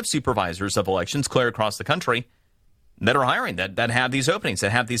lot of supervisors of elections clear across the country that are hiring, that have these openings,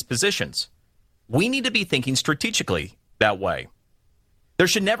 that have these positions. We need to be thinking strategically that way. There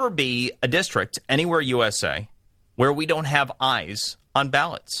should never be a district anywhere USA where we don't have eyes on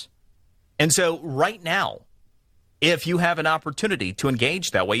ballots. And so right now, if you have an opportunity to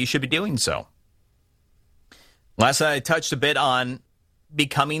engage that way, you should be doing so. Last night, I touched a bit on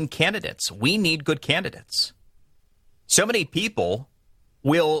becoming candidates. We need good candidates. So many people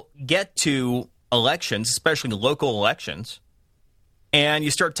will get to elections, especially local elections, and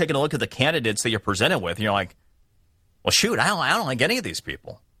you start taking a look at the candidates that you're presented with, and you're like, well, shoot, I don't like any of these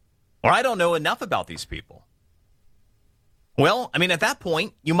people. Or I don't know enough about these people. Well, I mean, at that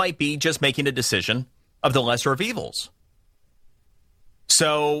point, you might be just making a decision of the lesser of evils.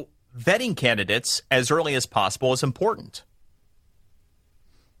 So vetting candidates as early as possible is important.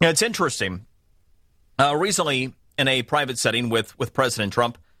 Now, it's interesting. Recently, in a private setting with President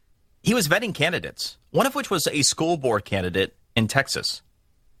Trump, he was vetting candidates, one of which was a school board candidate in Texas.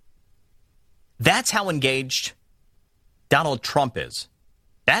 That's how engaged Donald Trump is.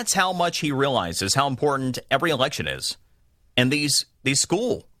 That's how much he realizes how important every election is, and these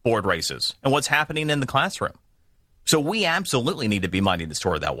school board races and what's happening in the classroom. So we absolutely need to be minding the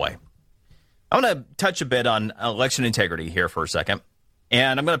story that way. I'm going to touch a bit on election integrity here for a second,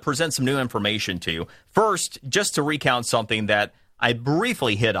 and I'm going to present some new information to you. First, just to recount something that I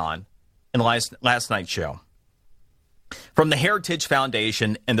briefly hit on in last night's show. From the Heritage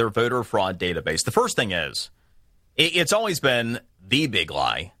Foundation and their voter fraud database. The first thing is, it's always been the big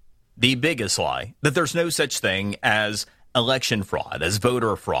lie, the biggest lie, that there's no such thing as election fraud, as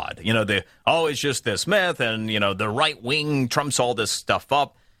voter fraud. You know, it's just this myth, and, you know, the right wing trumps all this stuff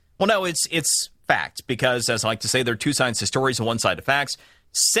up. Well, no, it's fact, because, as I like to say, there are two sides to stories and one side to facts.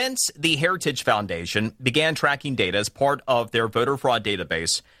 Since the Heritage Foundation began tracking data as part of their voter fraud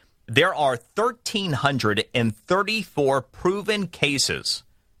database, there are 1,334 proven cases,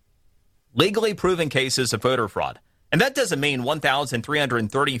 legally proven cases of voter fraud. And that doesn't mean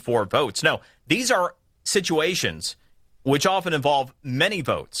 1,334 votes. No, these are situations which often involve many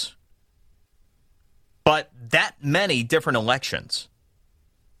votes, but that many different elections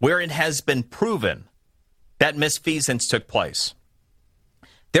where it has been proven that misfeasance took place.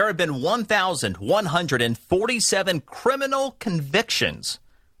 There have been 1,147 criminal convictions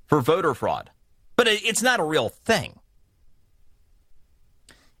for voter fraud, but it's not a real thing.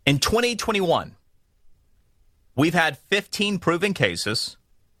 In 2021, we've had 15 proven cases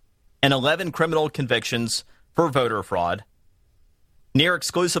and 11 criminal convictions for voter fraud, near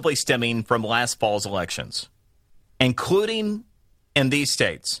exclusively stemming from last fall's elections, including in these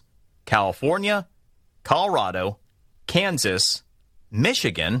states: California, Colorado, Kansas,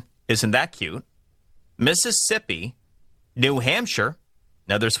 Michigan, isn't that cute? Mississippi, New Hampshire,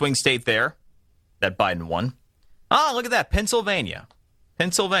 another swing state there that Biden won. Oh, look at that, Pennsylvania.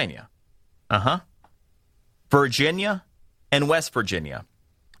 Virginia and West Virginia.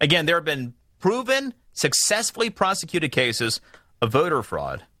 Again, there have been proven, successfully prosecuted cases of voter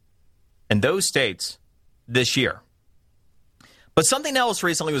fraud in those states this year. But something else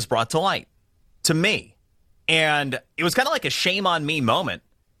recently was brought to light to me, and it was kind of like a shame on me moment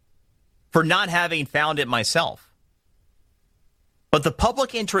for not having found it myself. But the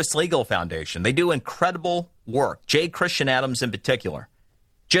Public Interest Legal Foundation, they do incredible work. J. Christian Adams in particular,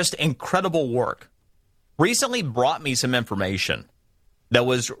 just incredible work, recently brought me some information that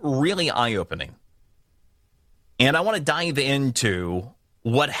was really eye-opening. And I want to dive into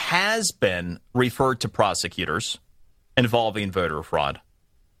what has been referred to prosecutors involving voter fraud,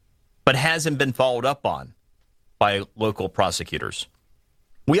 but hasn't been followed up on by local prosecutors.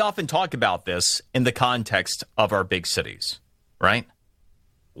 We often talk about this in the context of our big cities, right?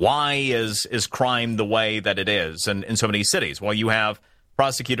 Why is crime the way that it is in so many cities? Well, you have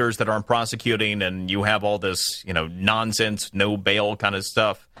prosecutors that aren't prosecuting, and you have all this, nonsense, no bail kind of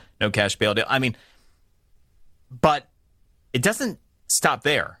stuff, no cash bail deal. I mean, but it doesn't stop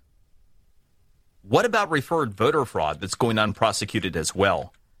there. What about referred voter fraud that's going unprosecuted as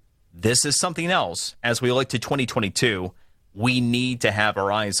well? This is something else, as we look to 2022, we need to have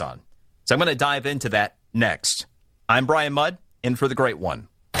our eyes on. So I'm going to dive into that next. I'm Brian Mudd, in for the Great One.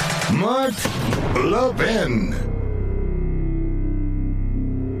 Mudd Levin.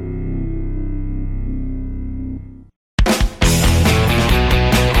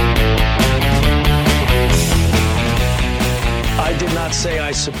 I did not say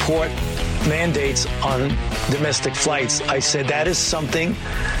I support mandates on domestic flights. I said that is something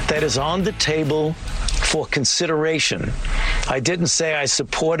that is on the table for consideration. I didn't say I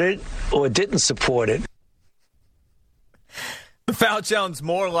support it or didn't support it. The Fauci sounds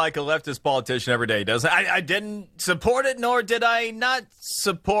more like a leftist politician every day, doesn't it? I didn't support it, nor did I not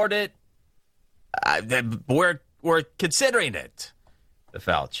support it. We're considering it. The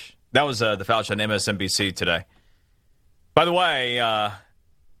Fauci. That was the Fauci on MSNBC today. By the way,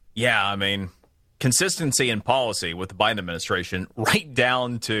 I mean, consistency in policy with the Biden administration, right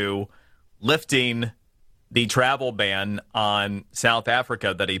down to lifting the travel ban on South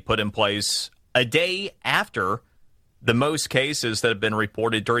Africa that he put in place a day after the most cases that have been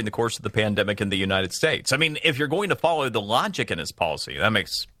reported during the course of the pandemic in the United States. I mean, if you're going to follow the logic in his policy, that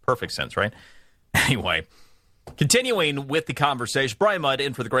makes perfect sense, right? Anyway, continuing with the conversation, Brian Mudd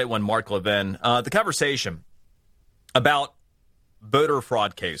in for the great one, Mark Levin. The conversation about voter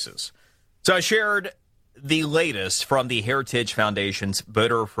fraud cases. So I shared the latest from the Heritage Foundation's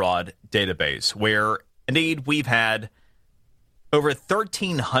voter fraud database, where indeed we've had over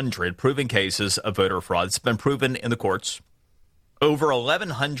 1,300 proven cases of voter fraud. It's been proven in the courts. Over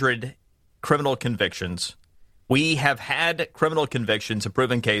 1,100 criminal convictions. We have had criminal convictions and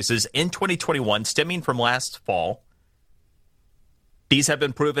proven cases in 2021 stemming from last fall. These have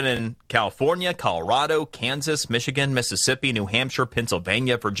been proven in California, Colorado, Kansas, Michigan, Mississippi, New Hampshire,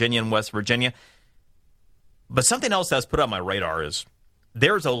 Pennsylvania, Virginia, and West Virginia. But something else that's put on my radar is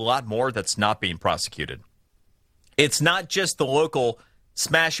there's a lot more that's not being prosecuted. It's not just the local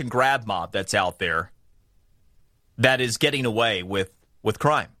smash and grab mob that's out there that is getting away with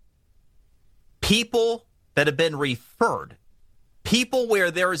crime. People that have been referred, people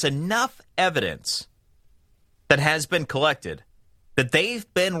where there is enough evidence that has been collected that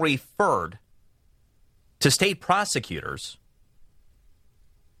they've been referred to state prosecutors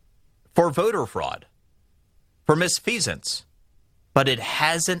for voter fraud, for misfeasance, but it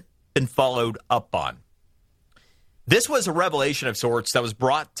hasn't been followed up on. This was a revelation of sorts that was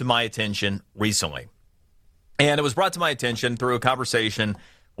brought to my attention recently. And it was brought to my attention through a conversation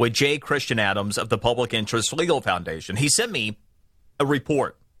with J. Christian Adams of the Public Interest Legal Foundation. He sent me a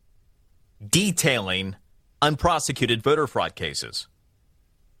report detailing unprosecuted voter fraud cases.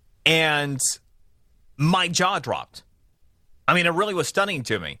 And my jaw dropped. I mean, it really was stunning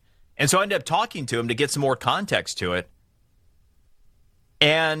to me. And so I ended up talking to him to get some more context to it.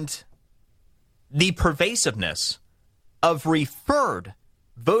 And the pervasiveness of referred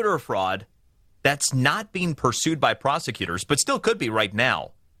voter fraud that's not being pursued by prosecutors, but still could be right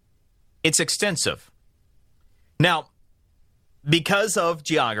now. It's extensive. Now, because of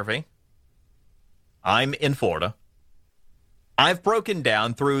geography, I'm in Florida. I've broken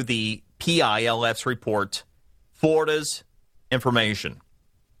down through the PILF's report Florida's information.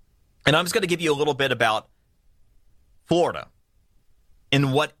 And I'm just going to give you a little bit about Florida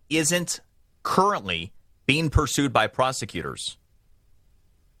and what isn't currently being pursued by prosecutors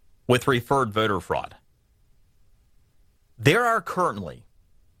with referred voter fraud. There are currently,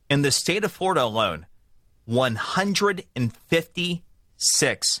 in the state of Florida alone,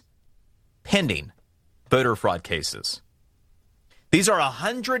 156 pending voter fraud cases. These are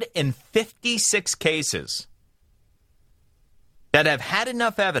 156 cases that have had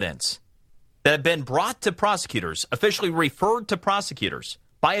enough evidence that have been brought to prosecutors, officially referred to prosecutors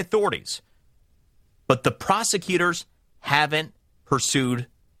by authorities, but the prosecutors haven't pursued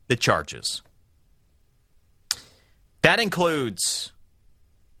the charges. That includes,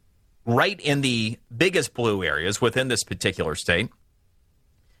 right in the biggest blue areas within this particular state,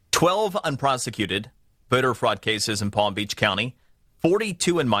 12 unprosecuted voter fraud cases in Palm Beach County,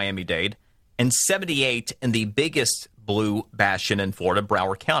 42 in Miami-Dade, and 78 in the biggest blue bastion in Florida,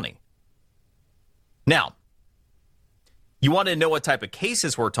 Broward County. Now, you want to know what type of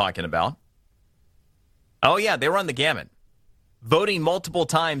cases we're talking about? Oh, yeah, they run the gamut. Voting multiple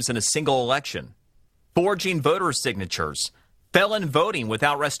times in a single election, forging voter signatures, felon voting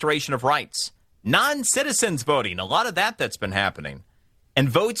without restoration of rights, non-citizens voting, a lot of that's been happening, and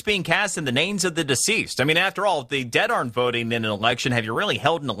votes being cast in the names of the deceased. I mean, after all, if the dead aren't voting in an election, have you really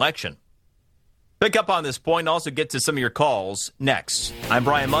held an election? Pick up on this point and also get to some of your calls next. I'm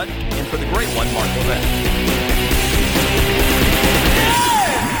Brian Mudd, and for the great one, Mark Levin.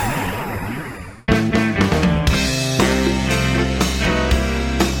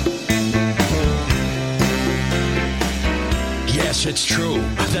 Yes, it's true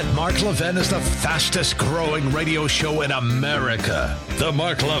that Mark Levin is the fastest growing radio show in America. The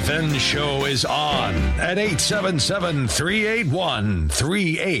Mark Levin Show is on at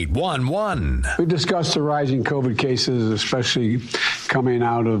 877-381-3811. We discussed the rising COVID cases, especially coming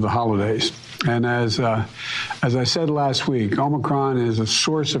out of the holidays. And as I said last week, Omicron is a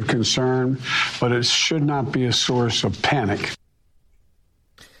source of concern, but it should not be a source of panic.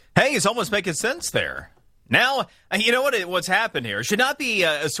 Hey, it's almost making sense there. Now, you know what's happened here? It should not be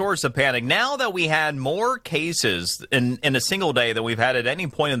a source of panic. Now that we had more cases in a single day than we've had at any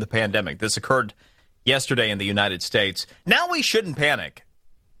point in the pandemic, this occurred yesterday in the United States, now we shouldn't panic.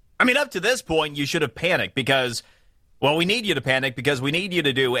 I mean, up to this point, you should have panicked because, well, we need you to panic because we need you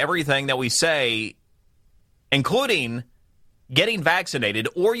to do everything that we say, including getting vaccinated,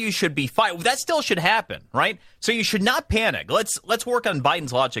 or you should be fired. That still should happen, right? So you should not panic. Let's work on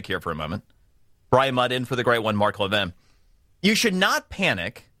Biden's logic here for a moment. Brian Mudd in for the great one, Mark Levin. You should not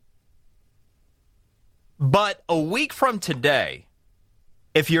panic, but a week from today,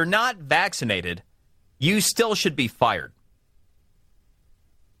 if you're not vaccinated, you still should be fired.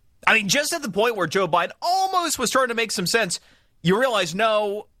 I mean, just at the point where Joe Biden almost was starting to make some sense, you realize,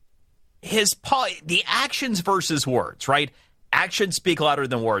 no, the actions versus words, right? Actions speak louder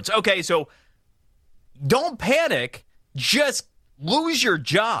than words. Okay, so don't panic. Just lose your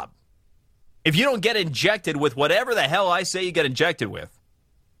job if you don't get injected with whatever the hell I say you get injected with.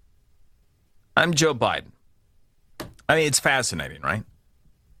 I'm Joe Biden. I mean, it's fascinating, right?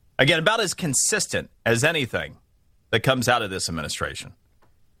 Again, about as consistent as anything that comes out of this administration.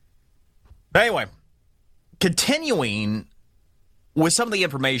 But anyway, continuing with some of the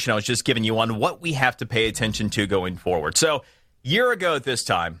information I was just giving you on what we have to pay attention to going forward. So, a year ago at this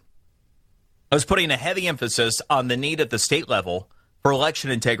time, I was putting a heavy emphasis on the need at the state level for election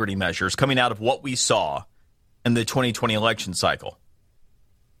integrity measures coming out of what we saw in the 2020 election cycle.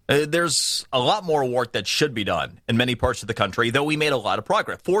 There's a lot more work that should be done in many parts of the country, though we made a lot of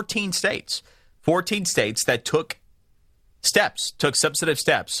progress. 14 states that took substantive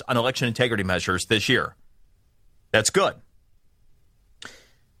steps on election integrity measures this year. That's good.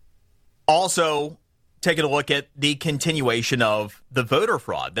 Also, taking a look at the continuation of the voter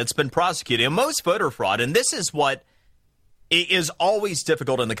fraud that's been prosecuted. And most voter fraud, and this is what is always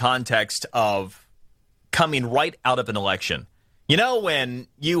difficult in the context of coming right out of an election. You know, when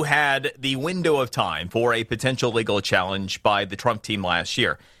you had the window of time for a potential legal challenge by the Trump team last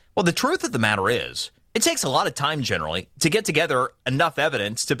year, well, the truth of the matter is, it takes a lot of time generally to get together enough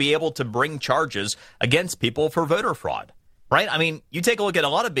evidence to be able to bring charges against people for voter fraud, right? I mean, you take a look at a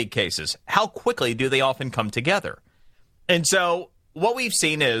lot of big cases. How quickly do they often come together? And so what we've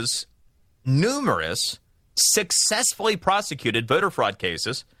seen is numerous successfully prosecuted voter fraud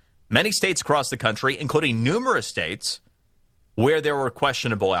cases, many states across the country, including numerous states where there were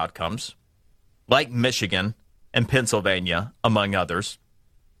questionable outcomes, like Michigan and Pennsylvania, among others,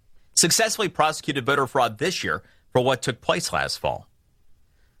 successfully prosecuted voter fraud this year for what took place last fall.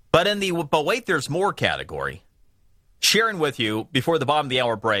 But in the "but wait, there's more" category, sharing with you before the bottom of the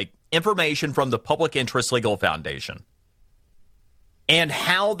hour break information from the Public Interest Legal Foundation and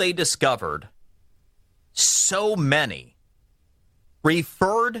how they discovered so many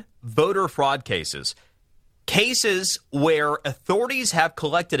referred voter fraud cases where authorities have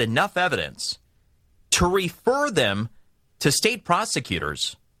collected enough evidence to refer them to state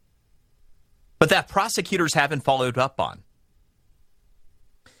prosecutors, but that prosecutors haven't followed up on.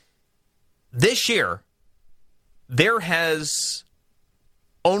 This year, there has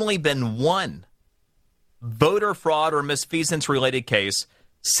only been one voter fraud or misfeasance-related case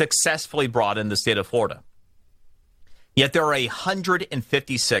successfully brought in the state of Florida. Yet there are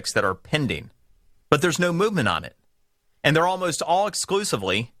 156 that are pending, but there's no movement on it. And they're almost all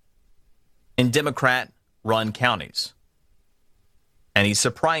exclusively in Democrat-run counties. And he's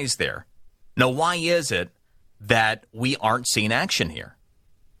surprised there. Now, why is it that we aren't seeing action here?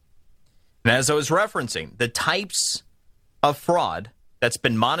 And as I was referencing, the types of fraud that's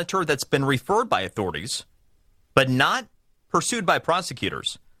been monitored, that's been referred by authorities, but not pursued by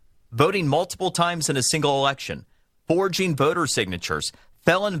prosecutors, voting multiple times in a single election, forging voter signatures,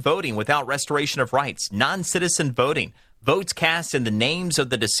 felon voting without restoration of rights, non-citizen voting, votes cast in the names of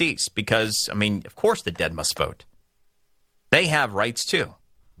the deceased, because, I mean, of course the dead must vote. They have rights too.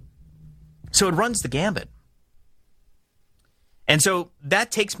 So it runs the gambit. And so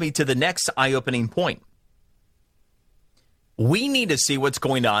that takes me to the next eye-opening point. We need to see what's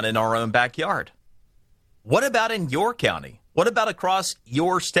going on in our own backyard. What about in your county? What about across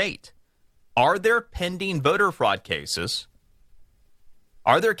your state? Are there pending voter fraud cases?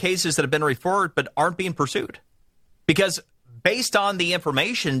 Are there cases that have been referred but aren't being pursued? Because based on the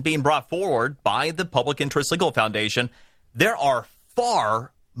information being brought forward by the Public Interest Legal Foundation, there are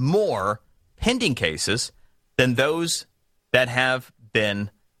far more pending cases than those that have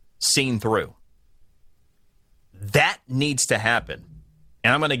been seen through. That needs to happen.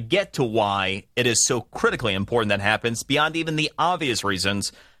 And I'm going to get to why it is so critically important that happens beyond even the obvious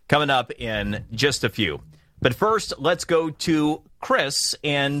reasons coming up in just a few. But first, let's go to Chris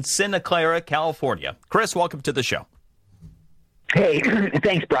in Santa Clara, California. Chris, welcome to the show. Hey,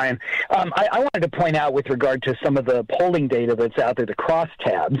 thanks, Brian. I wanted to point out with regard to some of the polling data that's out there, the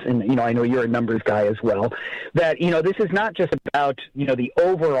crosstabs, and, I know you're a numbers guy as well, that, this is not just about, the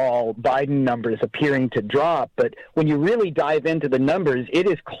overall Biden numbers appearing to drop, but when you really dive into the numbers, it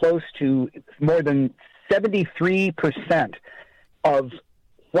is close to more than 73% of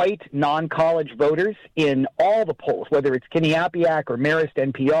white non-college voters in all the polls, whether it's Quinnipiac or Marist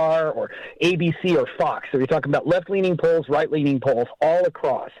NPR or ABC or Fox. So you're talking about left-leaning polls, right-leaning polls, all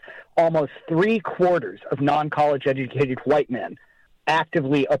across. Almost 3/4 of non-college educated white men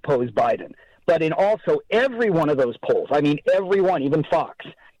actively oppose Biden. But in also every one of those polls, every one, even Fox,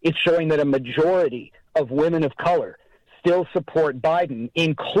 it's showing that a majority of women of color still support Biden,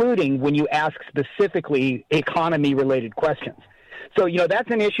 including when you ask specifically economy-related questions. So, that's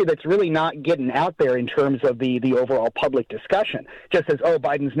an issue that's really not getting out there in terms of the overall public discussion. Just as,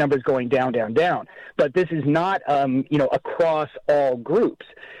 Biden's numbers going down, down, down. But this is not, across all groups.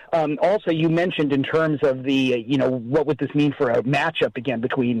 Also, you mentioned in terms of the, what would this mean for a matchup again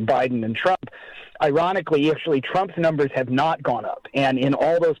between Biden and Trump? Ironically, actually, Trump's numbers have not gone up. And in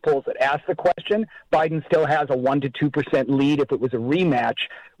all those polls that ask the question, Biden still has a 1% to 2% lead if it was a rematch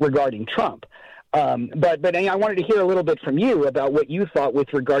regarding Trump. But I wanted to hear a little bit from you about what you thought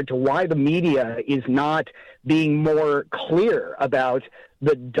with regard to why the media is not being more clear about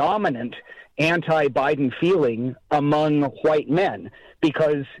the dominant anti-Biden feeling among white men.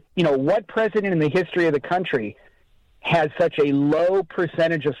 Because, what president in the history of the country has such a low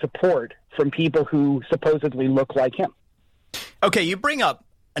percentage of support from people who supposedly look like him? Okay, you bring up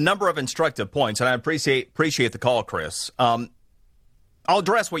a number of instructive points, and I appreciate the call, Chris. I'll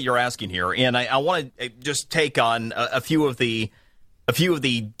address what you're asking here, and I want to just take on a few of the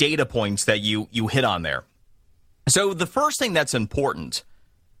data points that you hit on there. So the first thing that's important,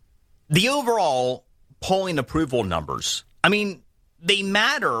 the overall polling approval numbers. They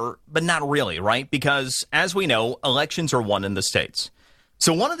matter, but not really, right? Because as we know, elections are won in the states.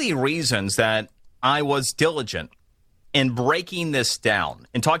 So one of the reasons that I was diligent in breaking this down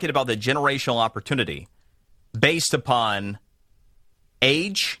and talking about the generational opportunity based upon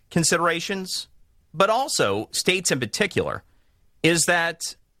age considerations, but also states in particular, is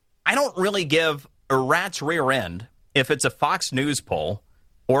that I don't really give a rat's rear end if it's a Fox News poll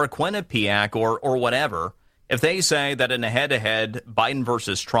or a Quinnipiac or whatever, if they say that in a head-to-head Biden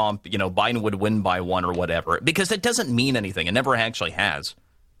versus Trump, Biden would win by 1 or whatever, because it doesn't mean anything. It never actually has.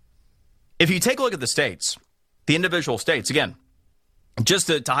 If you take a look at the states, the individual states, again,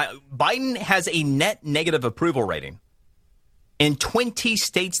 Biden has a net negative approval rating in 20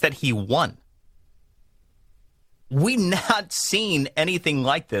 states that he won. We've not seen anything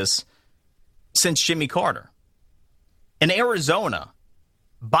like this since Jimmy Carter. In Arizona,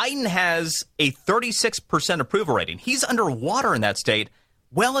 Biden has a 36% approval rating. He's underwater in that state,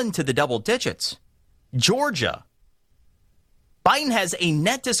 well into the double digits. Georgia, Biden has a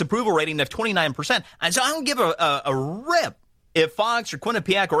net disapproval rating of 29%. And so I don't give a rip if Fox or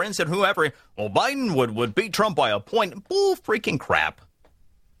Quinnipiac or Instant, whoever, Biden would beat Trump by a point. Bull freaking crap.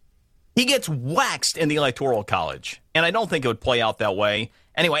 He gets waxed in the Electoral College, and I don't think it would play out that way.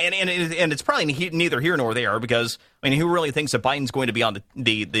 Anyway, and it's probably neither here nor there, because, who really thinks that Biden's going to be on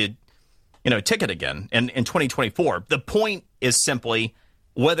the ticket again in 2024? The point is simply,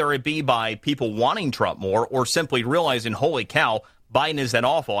 whether it be by people wanting Trump more or simply realizing, holy cow, Biden is that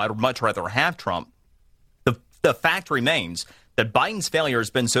awful, I'd much rather have Trump. The fact remains that Biden's failure has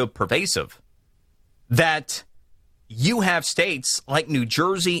been so pervasive that you have states like New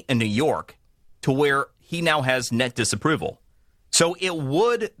Jersey and New York to where he now has net disapproval. So it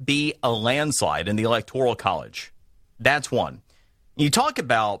would be a landslide in the Electoral College. That's one. You talk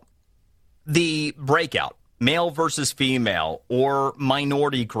about the breakout, male versus female or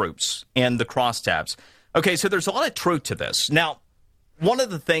minority groups and the crosstabs. Okay, so there's a lot of truth to this. Now, one of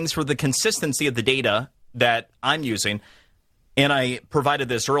the things for the consistency of the data that I'm using, and I provided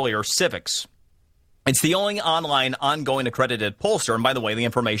this earlier, Civiqs. It's the only online ongoing accredited pollster. And by the way, the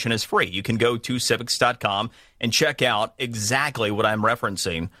information is free. You can go to civiqs.com and check out exactly what I'm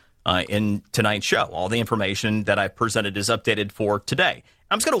referencing in tonight's show. All the information that I presented is updated for today.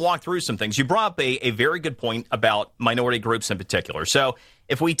 I'm just going to walk through some things. You brought up a very good point about minority groups in particular. So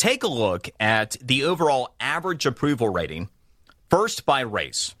if we take a look at the overall average approval rating, first by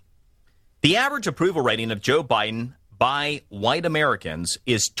race, the average approval rating of Joe Biden by white Americans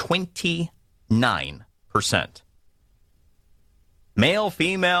is 29%. Male,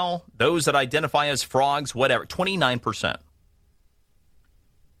 female, those that identify as frogs, whatever, 29%.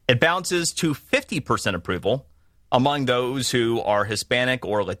 It bounces to 50% approval among those who are Hispanic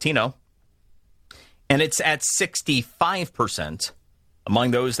or Latino. And it's at 65%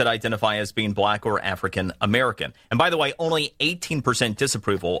 among those that identify as being black or African American. And by the way, only 18%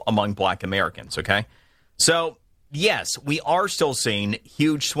 disapproval among black Americans, okay? So, yes, we are still seeing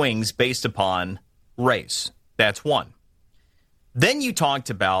huge swings based upon race. That's one. Then you talked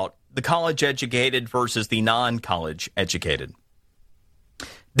about the college-educated versus the non-college educated.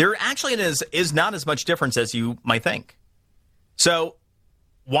 There actually is not as much difference as you might think. So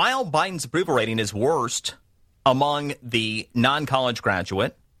while Biden's approval rating is worst among the non-college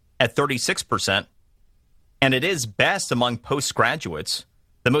graduate at 36%, and it is best among postgraduates,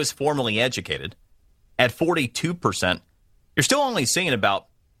 the most formally educated, at 42%, you're still only seeing about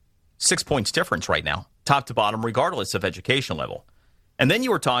 6 points difference right now, top to bottom, regardless of education level. And then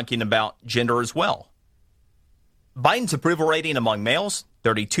you were talking about gender as well. Biden's approval rating among males,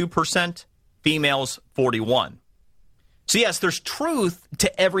 32%, females, 41%. So yes, there's truth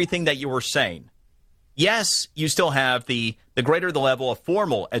to everything that you were saying. Yes, you still have the greater the level of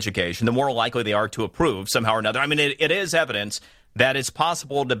formal education, the more likely they are to approve somehow or another. I mean, it is evidence that it's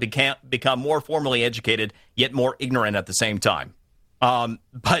possible to become more formally educated, yet more ignorant at the same time.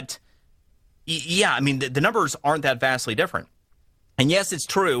 But yeah, I mean, the numbers aren't that vastly different. And yes, it's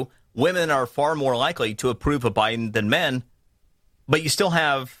true, women are far more likely to approve of Biden than men, but you still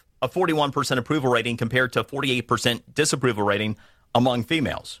have a 41% approval rating compared to a 48% disapproval rating among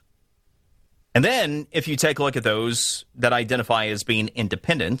females. And then if you take a look at those that identify as being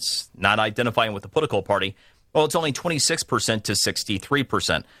independents, not identifying with the political party, well, it's only 26% to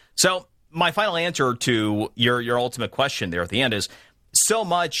 63%. So my final answer to your ultimate question there at the end is so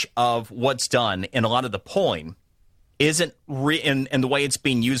much of what's done in a lot of the polling isn't in the way it's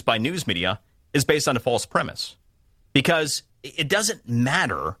being used by news media is based on a false premise. Because it doesn't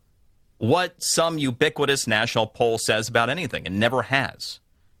matter what some ubiquitous national poll says about anything. It never has.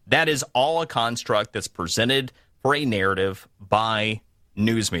 That is all a construct that's presented for a narrative by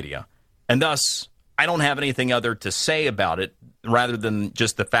news media. And thus, I don't have anything other to say about it rather than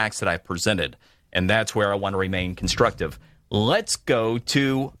just the facts that I've presented. And that's where I want to remain constructive. Let's go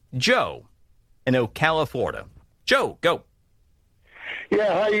to Joe in Ocala, Florida. Joe, go.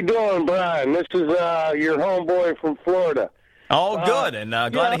 Yeah, how you doing, Brian? This is your homeboy from Florida. Oh, good, and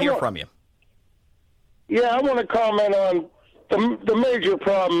glad to hear from you. Yeah, I want to comment on the major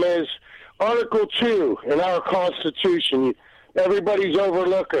problem is Article 2 in our Constitution. Everybody's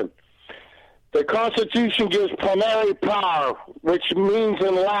overlooking. The Constitution gives plenary power, which means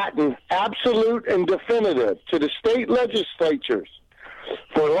in Latin, absolute and definitive, to the state legislatures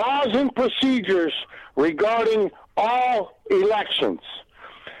for laws and procedures regarding all elections.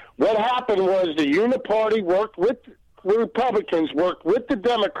 What happened was the Uniparty worked with Republicans, worked with the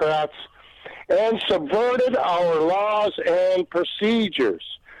Democrats, and subverted our laws and procedures.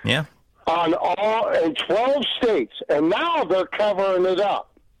 Yeah. On all in 12 states, and now they're covering it up.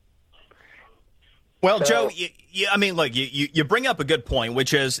 Well, Joe, I mean, look, you bring up a good point,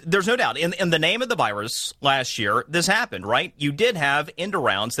 which is there's no doubt in the name of the virus last year, this happened, right? You did have end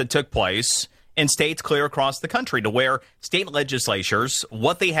rounds that took place in states clear across the country to where state legislatures,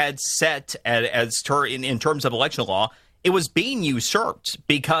 what they had set in terms of election law, it was being usurped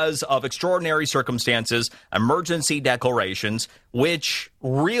because of extraordinary circumstances, emergency declarations, which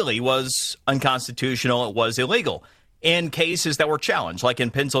really was unconstitutional. It was illegal in cases that were challenged, like in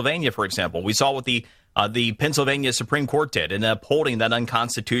Pennsylvania, for example. We saw what the Pennsylvania Supreme Court did in upholding that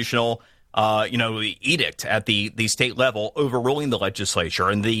unconstitutional edict at the state level, overruling the legislature,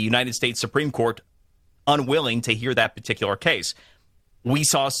 and the United States Supreme Court unwilling to hear that particular case. We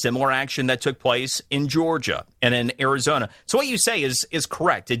saw similar action that took place in Georgia and in Arizona. So what you say is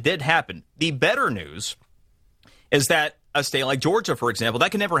correct. It did happen. The better news is that a state like Georgia, for example,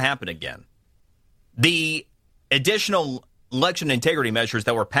 that can never happen again. The additional election integrity measures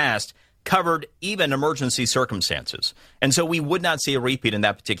that were passed covered even emergency circumstances. And so we would not see a repeat in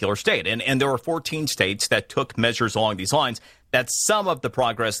that particular state. And there are 14 states that took measures along these lines. That's some of the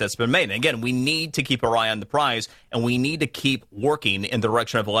progress that's been made. And again, we need to keep our eye on the prize, and we need to keep working in the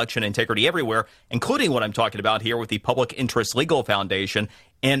direction of election integrity everywhere, including what I'm talking about here with the Public Interest Legal Foundation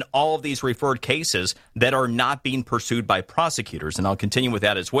and all of these referred cases that are not being pursued by prosecutors. And I'll continue with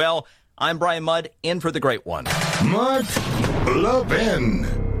that as well. I'm Brian Mudd, in for the great one. Mark Levin.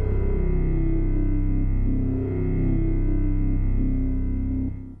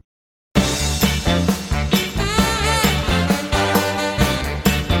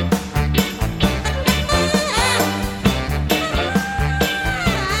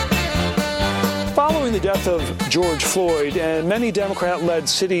 Following the death of George Floyd and many Democrat-led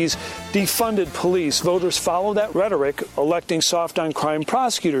cities defunded police, voters followed that rhetoric, electing soft-on-crime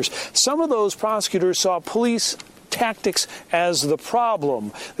prosecutors. Some of those prosecutors saw police tactics as the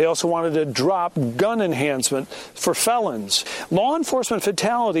problem. They also wanted to drop gun enhancement for felons. Law enforcement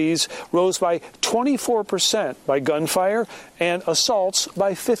fatalities rose by 24% by gunfire and assaults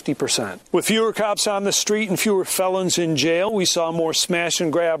by 50%. With fewer cops on the street and fewer felons in jail, we saw more smash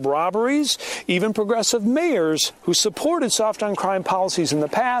and grab robberies. Even progressive mayors who supported soft on crime policies in the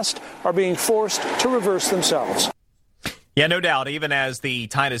past are being forced to reverse themselves. Yeah, no doubt. Even as the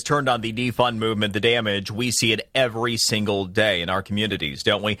tide has turned on the defund movement, the damage, we see it every single day in our communities,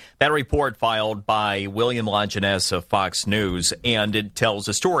 don't we? That report filed by William Longinus of Fox News, and it tells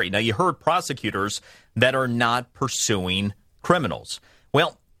a story. Now, you heard prosecutors that are not pursuing criminals.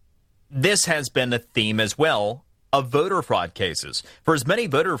 Well, this has been a theme as well of voter fraud cases. For as many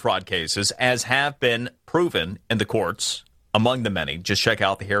voter fraud cases as have been proven in the courts, among the many, just check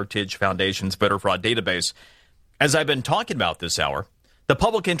out the Heritage Foundation's voter fraud database. As I've been talking about this hour, the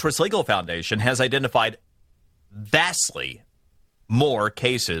Public Interest Legal Foundation has identified vastly more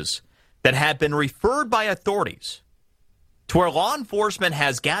cases that have been referred by authorities to where law enforcement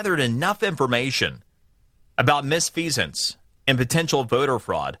has gathered enough information about misfeasance and potential voter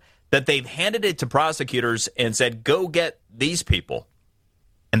fraud that they've handed it to prosecutors and said, go get these people.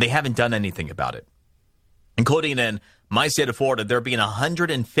 And they haven't done anything about it, including in my state of Florida, there being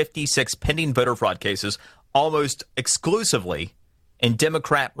 156 pending voter fraud cases almost exclusively in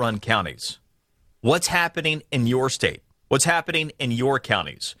Democrat-run counties. What's happening in your state? What's happening in your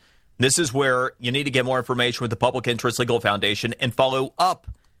counties? This is where you need to get more information with the Public Interest Legal Foundation and follow up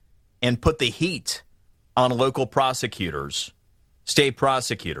and put the heat on local prosecutors, state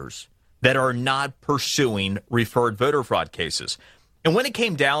prosecutors that are not pursuing referred voter fraud cases. And when it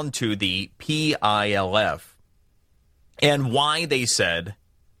came down to the PILF and why they said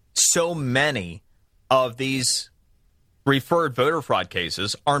so many of these referred voter fraud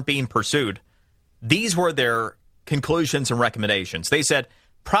cases aren't being pursued, these were their conclusions and recommendations. They said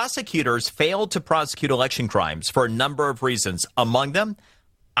prosecutors failed to prosecute election crimes for a number of reasons. Among them,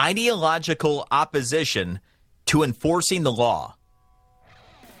 ideological opposition to enforcing the law.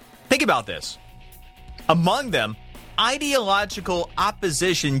 Think about this. Among them, ideological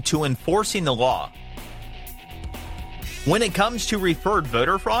opposition to enforcing the law. When it comes to referred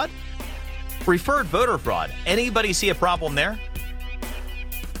voter fraud, anybody see a problem there?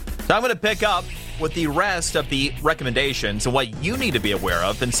 So I'm going to pick up with the rest of the recommendations and what you need to be aware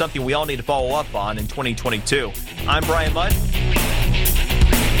of and something we all need to follow up on in 2022. I'm Brian Mudd.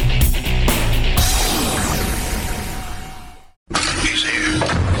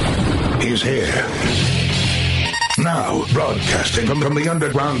 He's here. Now, broadcasting from the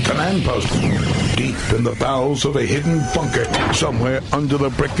underground command post, deep in the bowels of a hidden bunker, somewhere under the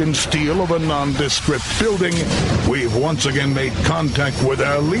brick and steel of a nondescript building, we've once again made contact with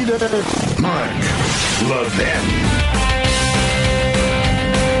our leader, Mark Levin.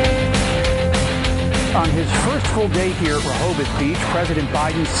 On his first full day here at Rehoboth Beach, President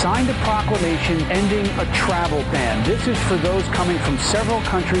Biden signed a proclamation ending a travel ban. This is for those coming from several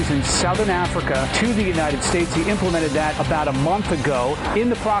countries in southern Africa to the United States. He implemented that about a month ago. In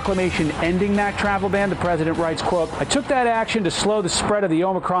the proclamation ending that travel ban, the president writes, quote, "I took that action to slow the spread of the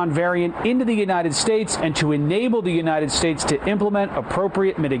Omicron variant into the United States and to enable the United States to implement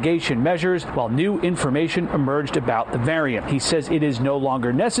appropriate mitigation measures while new information emerged about the variant." He says it is no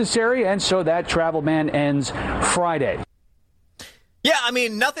longer necessary, and so that travel ban ends Friday. Yeah, I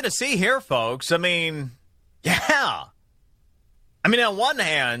mean, nothing to see here, folks. I mean, yeah. I mean, on one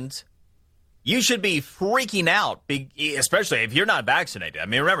hand, you should be freaking out, especially if you're not vaccinated. I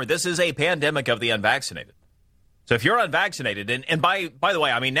mean, remember, this is a pandemic of the unvaccinated. So if you're unvaccinated, and by the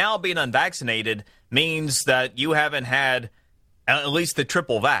way, I mean, now being unvaccinated means that you haven't had at least the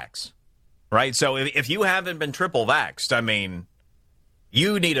triple vax, right? So if you haven't been triple vaxxed, I mean,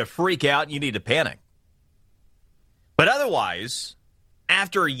 you need to freak out. You need to panic. But otherwise,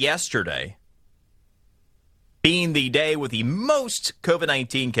 after yesterday being the day with the most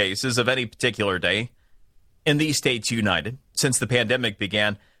COVID-19 cases of any particular day in these states united since the pandemic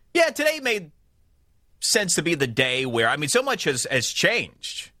began, today made sense to be the day where, so much has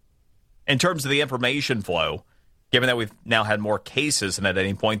changed in terms of the information flow, given that we've now had more cases than at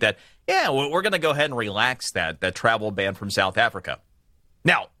any point, that, we're going to go ahead and relax that travel ban from South Africa.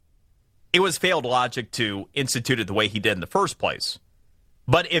 Now, it was failed logic to institute it the way he did in the first place.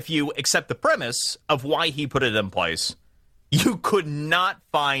 But if you accept the premise of why he put it in place, you could not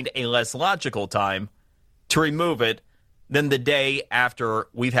find a less logical time to remove it than the day after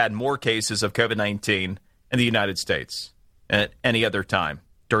we've had more cases of COVID-19 in the United States at any other time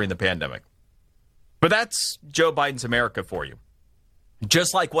during the pandemic. But that's Joe Biden's America for you.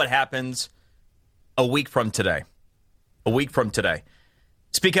 Just like what happens a week from today.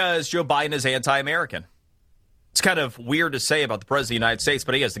 It's because Joe Biden is anti-American. It's kind of weird to say about the president of the United States,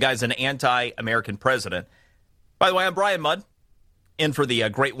 but he is. The guy's an anti-American president. By the way, I'm Brian Mudd, in for the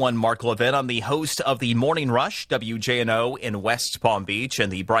great one, Mark Levin. I'm the host of the Morning Rush, WJNO in West Palm Beach, and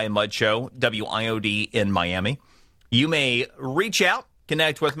the Brian Mudd Show, WIOD in Miami. You may reach out,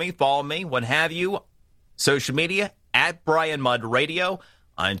 connect with me, follow me, what have you, social media, at Brian Mudd Radio,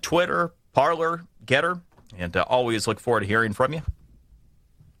 on Twitter, Parler, Getter, and always look forward to hearing from you.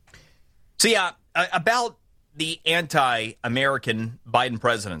 So, about the anti-American Biden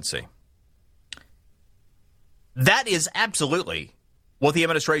presidency. That is absolutely what the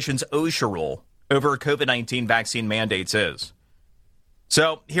administration's OSHA rule over COVID-19 vaccine mandates is.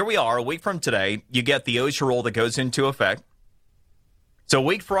 So here we are, a week from today, you get the OSHA rule that goes into effect. So a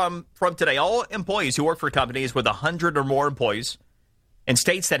week from today, all employees who work for companies with 100 or more employees in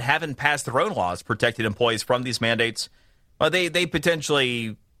states that haven't passed their own laws protecting employees from these mandates, well, they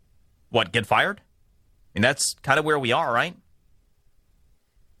potentially, get fired? That's kind of where we are, right?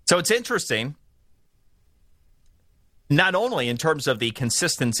 So it's interesting, not only in terms of the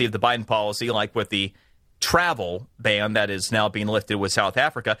consistency of the Biden policy, like with the travel ban that is now being lifted with South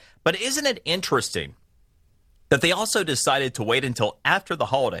Africa, but isn't it interesting that they also decided to wait until after the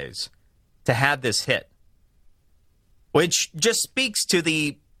holidays to have this hit, which just speaks to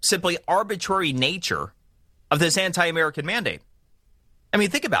the simply arbitrary nature of this anti-American mandate.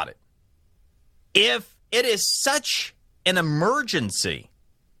 Think about it. If it is such an emergency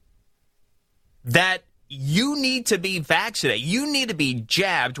that you need to be vaccinated, you need to be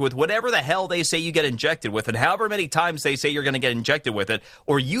jabbed with whatever the hell they say you get injected with, and however many times they say you're going to get injected with it,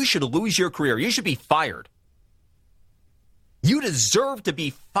 or you should lose your career, you should be fired. You deserve to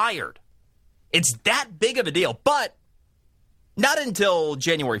be fired. It's that big of a deal, but not until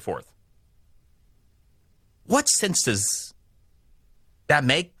January 4th. What sense does that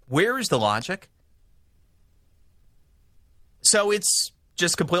make? Where is the logic? So it's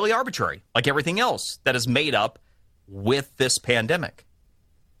just completely arbitrary, like everything else that is made up with this pandemic.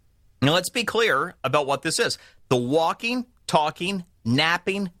 Now, let's be clear about what this is. The walking, talking,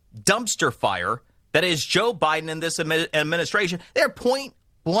 napping dumpster fire that is Joe Biden and this administration. They're point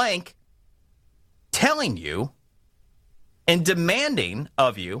blank telling you and demanding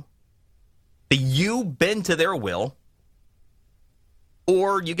of you that you bend to their will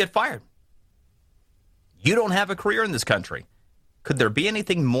or you get fired. You don't have a career in this country. Could there be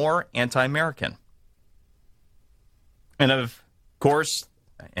anything more anti-American? And of course,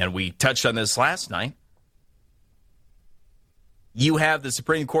 and we touched on this last night, you have the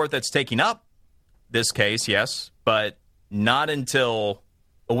Supreme Court that's taking up this case, yes, but not until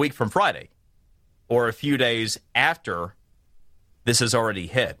a week from Friday or a few days after this has already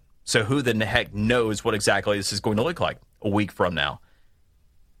hit. So who the heck knows what exactly this is going to look like a week from now?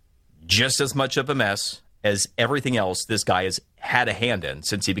 Just as much of a mess as everything else this guy has had a hand in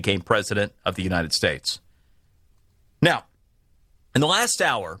since he became president of the United States. Now, in the last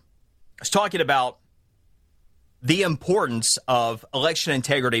hour, I was talking about the importance of election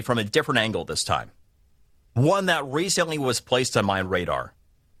integrity from a different angle this time. One that recently was placed on my radar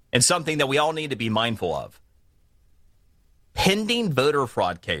and something that we all need to be mindful of. Pending voter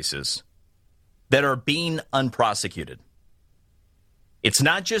fraud cases that are being unprosecuted. It's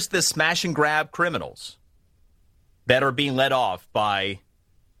not just the smash and grab criminals that are being led off by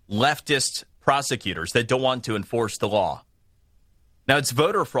leftist prosecutors that don't want to enforce the law. Now, it's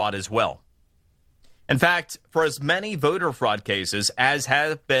voter fraud as well. In fact, for as many voter fraud cases as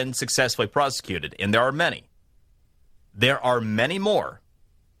have been successfully prosecuted, and there are many more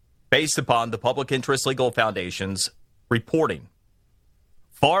based upon the Public Interest Legal Foundation's reporting,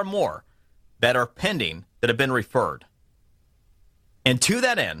 far more that are pending that have been referred. And to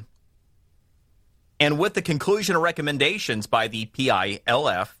that end, and with the conclusion of recommendations by the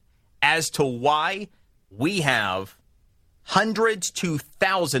PILF as to why we have hundreds to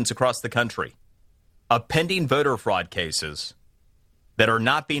thousands across the country of pending voter fraud cases that are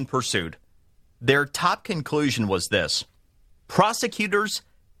not being pursued, their top conclusion was this: prosecutors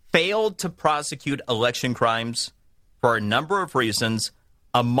failed to prosecute election crimes for a number of reasons,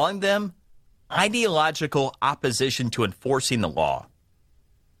 among them ideological opposition to enforcing the law.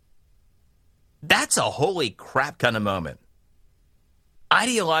 That's a holy crap kind of moment.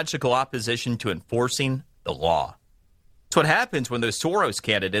 Ideological opposition to enforcing the law. It's what happens when those Soros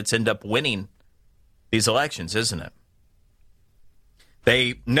candidates end up winning these elections, isn't it?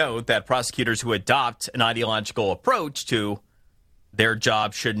 They note that prosecutors who adopt an ideological approach to their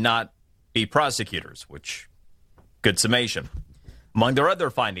job should not be prosecutors, which, good summation. Among their other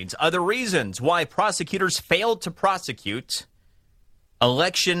findings, other reasons why prosecutors failed to prosecute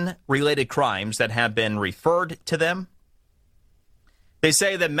election-related crimes that have been referred to them. They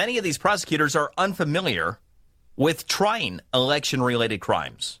say that many of these prosecutors are unfamiliar with trying election-related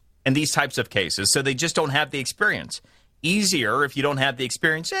crimes in these types of cases, so they just don't have the experience. Easier if you don't have the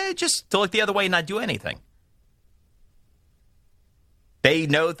experience, just to look the other way and not do anything. They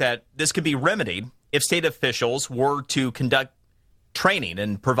note that this could be remedied if state officials were to conduct training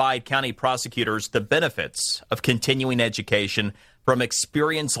and provide county prosecutors the benefits of continuing education from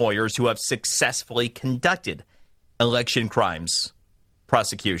experienced lawyers who have successfully conducted election crimes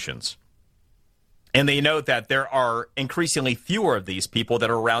prosecutions. And they note that there are increasingly fewer of these people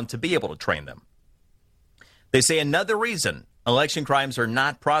that are around to be able to train them. They say another reason election crimes are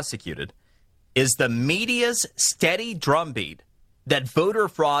not prosecuted is the media's steady drumbeat that voter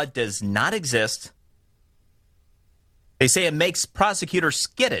fraud does not exist. They say it makes prosecutors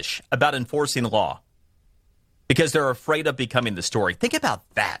skittish about enforcing the law because they're afraid of becoming the story. Think about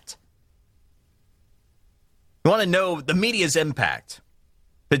that. You want to know the media's impact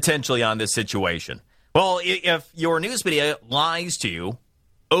potentially on this situation. Well, if your news media lies to you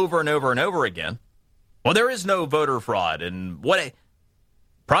over and over and over again, well, there is no voter fraud. And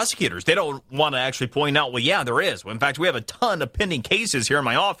prosecutors, they don't want to actually point out, well, yeah, there is. Well, in fact, we have a ton of pending cases here in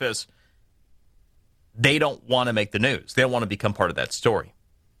my office. They don't want to make the news. They don't want to become part of that story.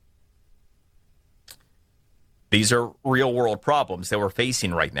 These are real-world problems that we're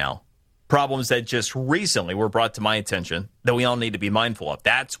facing right now. Problems that just recently were brought to my attention that we all need to be mindful of.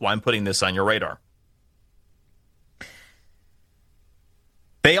 That's why I'm putting this on your radar.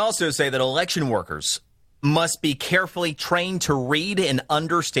 They also say that election workers must be carefully trained to read and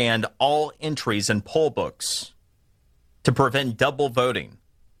understand all entries in poll books to prevent double voting,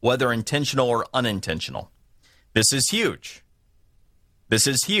 whether intentional or unintentional. This is huge. This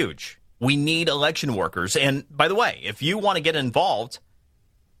is huge. We need election workers. And by the way, if you want to get involved,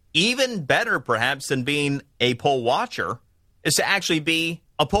 even better perhaps than being a poll watcher is to actually be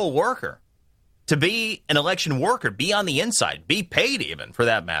a poll worker. To be an election worker, be on the inside, be paid even for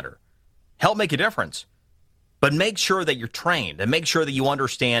that matter. Help make a difference. But make sure that you're trained and make sure that you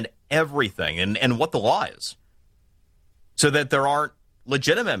understand everything and what the law is so that there aren't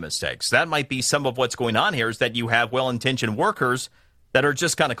legitimate mistakes. That might be some of what's going on here, is that you have well-intentioned workers that are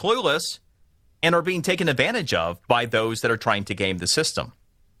just kind of clueless and are being taken advantage of by those that are trying to game the system.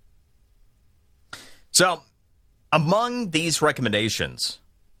 So, among these recommendations,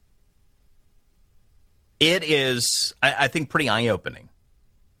 it is, I think, pretty eye-opening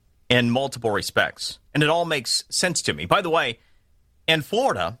in multiple respects. And it all makes sense to me. By the way, in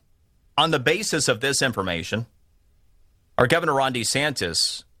Florida, on the basis of this information, our Governor Ron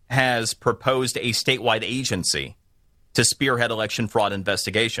DeSantis has proposed a statewide agency to spearhead election fraud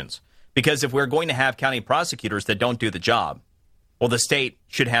investigations. Because if we're going to have county prosecutors that don't do the job, well, the state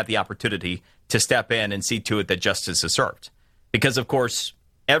should have the opportunity to step in and see to it that justice is served. Because, of course,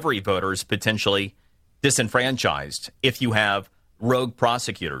 every voter is potentially disenfranchised if you have rogue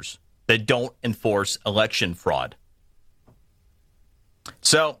prosecutors that don't enforce election fraud.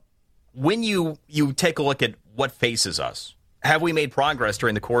 So when you take a look at what faces us, have we made progress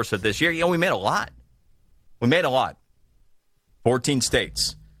during the course of this year? We made a lot. 14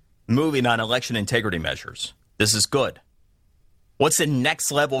 states moving on election integrity measures. This is good. What's the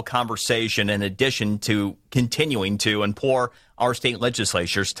next level conversation in addition to continuing to implore our state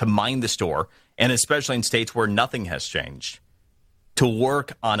legislatures to mind the store, and especially in states where nothing has changed, to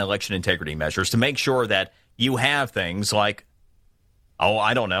work on election integrity measures to make sure that you have things like,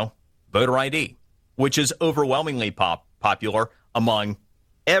 voter ID, which is overwhelmingly popular among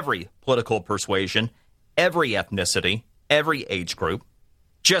every political persuasion, every ethnicity, every age group,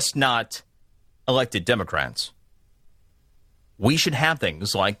 just not elected Democrats. we should have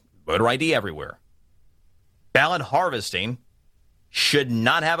things like voter ID everywhere. Ballot harvesting should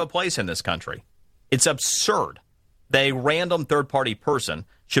not have a place in this country. It's absurd that a random third-party person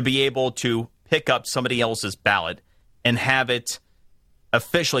should be able to pick up somebody else's ballot and have it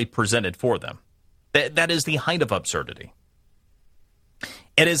officially presented for them. That is the height of absurdity.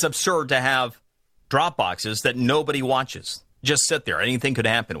 It is absurd to have drop boxes that nobody watches. Just sit there. Anything could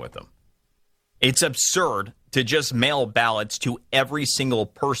happen with them. It's absurd to just mail ballots to every single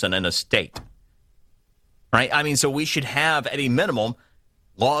person in a state. Right? I mean, so we should have, at a minimum,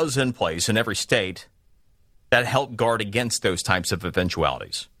 laws in place in every state that help guard against those types of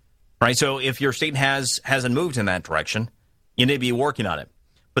eventualities. Right? So if your state hasn't moved in that direction, you need to be working on it.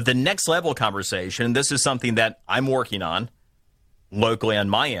 But the next level conversation, this is something that I'm working on locally on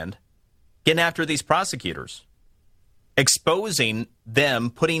my end, getting after these prosecutors, exposing them,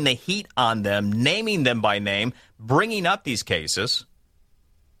 putting the heat on them, naming them by name, bringing up these cases,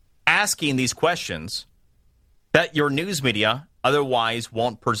 asking these questions that your news media otherwise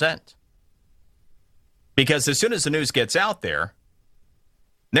won't present. Because as soon as the news gets out there,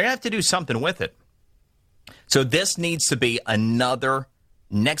 they're going to have to do something with it. So this needs to be another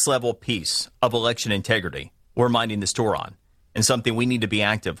next level piece of election integrity we're minding the store on, and something we need to be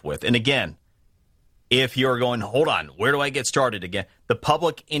active with. And again, if you're going, hold on, where do I get started again? The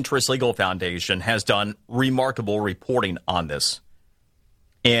Public Interest Legal Foundation has done remarkable reporting on this.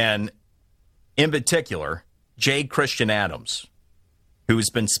 And in particular, J. Christian Adams, who's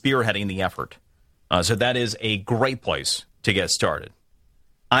been spearheading the effort. So that is a great place to get started.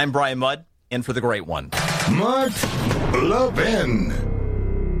 I'm Brian Mudd, in for the great one. Mark Levin.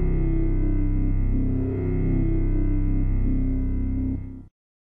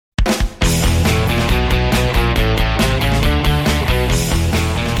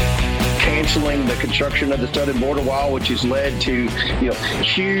 Canceling the construction of the southern border wall, which has led to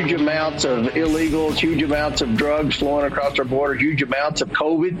huge amounts of illegals, huge amounts of drugs flowing across our border, huge amounts of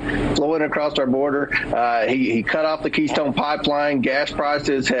COVID flowing across our border. He cut off the Keystone Pipeline. Gas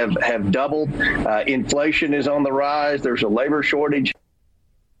prices have doubled. Inflation is on the rise. There's a labor shortage.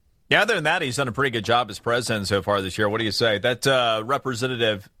 Yeah, other than that, he's done a pretty good job as president so far this year. What do you say? That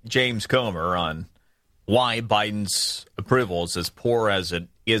Representative James Comer on why Biden's approval is as poor as it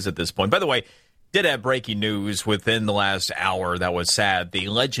is at this point. By the way, did have breaking news within the last hour that was sad. The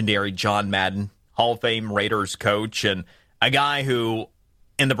legendary John Madden, Hall of Fame Raiders coach, and a guy who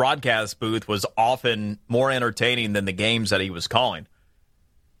in the broadcast booth was often more entertaining than the games that he was calling.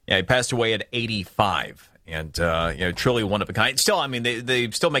 Yeah, he passed away at 85. And, truly one of a kind. Still, I mean,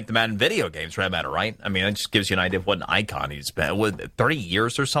 they still make the Madden video games for that matter, right? I mean, it just gives you an idea of what an icon he's been. With 30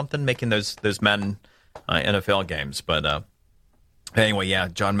 years or something making those Madden NFL games. But anyway, yeah,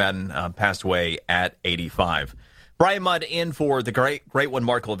 John Madden passed away at 85. Brian Mudd in for the great one,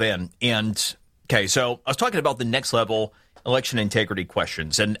 Mark Levin. And, okay, so I was talking about the next level election integrity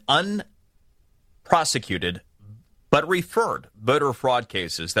questions and unprosecuted but referred voter fraud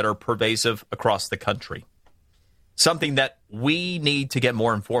cases that are pervasive across the country. Something that we need to get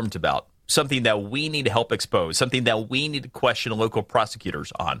more informed about, something that we need to help expose, something that we need to question local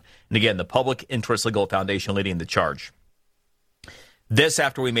prosecutors on. And again, the Public Interest Legal Foundation leading the charge. This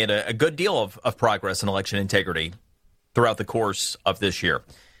after we made a good deal of progress in election integrity throughout the course of this year.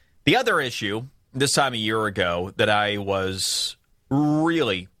 The other issue this time a year ago that I was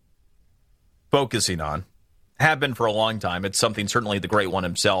really focusing on, have been for a long time, it's something certainly the great one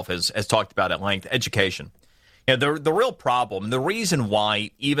himself has talked about at length, education. The real problem, the reason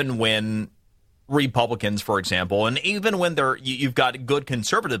why even when Republicans, for example, and even when you've got good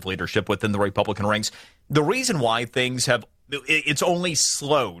conservative leadership within the Republican ranks, the reason why it's only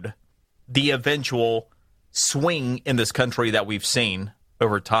slowed the eventual swing in this country that we've seen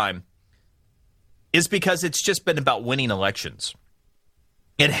over time is because it's just been about winning elections.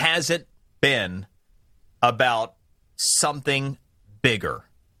 It hasn't been about something bigger.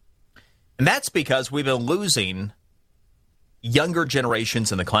 And that's because we've been losing younger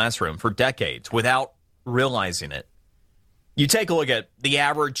generations in the classroom for decades without realizing it. You take a look at the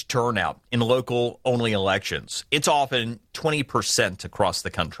average turnout in local-only elections. It's often 20% across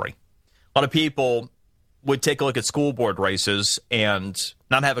the country. A lot of people would take a look at school board races and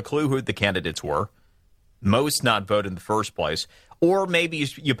not have a clue who the candidates were. Most not vote in the first place. Or maybe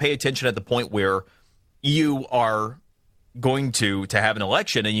you pay attention at the point where you are going to have an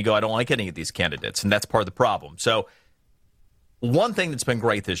election and you go, I don't like any of these candidates. And that's part of the problem. So one thing that's been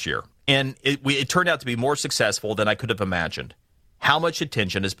great this year, and it turned out to be more successful than I could have imagined, how much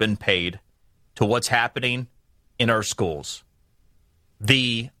attention has been paid to what's happening in our schools.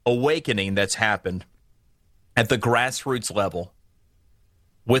 The awakening that's happened at the grassroots level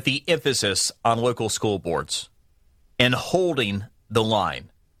with the emphasis on local school boards and holding the line.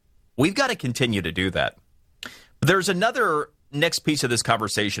 We've got to continue to do that. But there's another next piece of this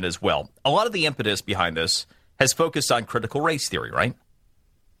conversation as well. A lot of the impetus behind this has focused on critical race theory, right?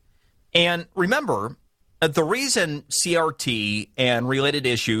 And remember, the reason CRT and related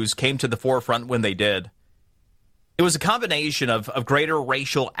issues came to the forefront when they did, it was a combination of greater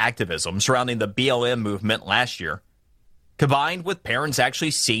racial activism surrounding the BLM movement last year, combined with parents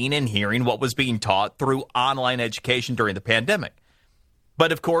actually seeing and hearing what was being taught through online education during the pandemic.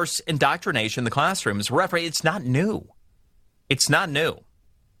 But of course, indoctrination in the classrooms, it's not new. It's not new.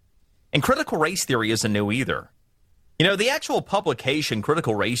 And critical race theory isn't new either. You know, the actual publication,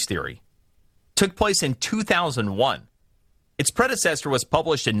 Critical Race Theory, took place in 2001. Its predecessor was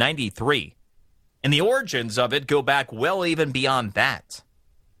published in 93. And the origins of it go back well even beyond that.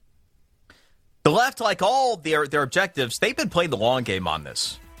 The left, like all their objectives, they've been playing the long game on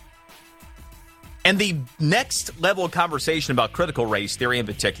this. And the next level of conversation about critical race theory in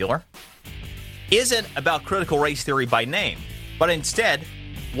particular isn't about critical race theory by name, but instead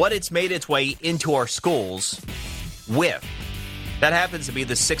what it's made its way into our schools with. That happens to be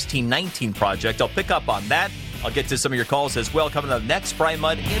the 1619 Project. I'll pick up on that. I'll get to some of your calls as well. Coming up next, Brian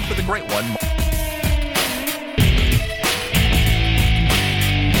Mudd in for the great one.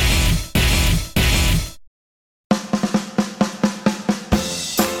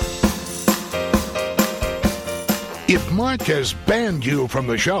 If Mark has banned you from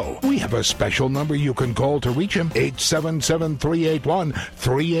the show, we have a special number you can call to reach him,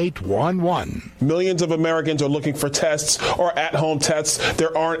 877-381-3811. Millions of Americans are looking for tests or at-home tests.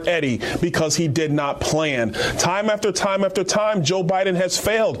 There aren't any because he did not plan. Time after time after time, Joe Biden has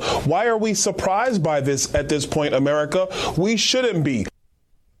failed. Why are we surprised by this at this point, America? We shouldn't be.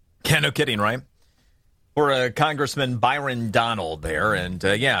 Yeah, no kidding, right? For Congressman Byron Donald there. And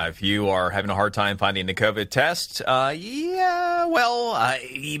if you are having a hard time finding a COVID test, Biden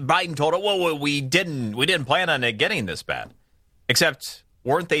told it, well, we didn't plan on it getting this bad. Except,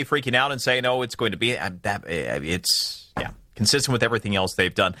 weren't they freaking out and saying, it's going to be, it's consistent with everything else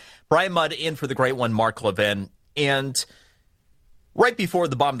they've done. Brian Mudd in for the great one, Mark Levin. And right before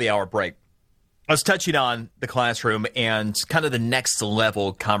the bottom of the hour break, I was touching on the classroom and kind of the next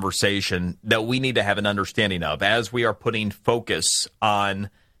level conversation that we need to have an understanding of as we are putting focus on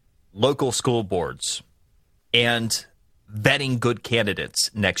local school boards and vetting good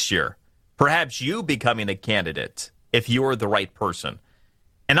candidates next year. Perhaps you becoming a candidate if you're the right person.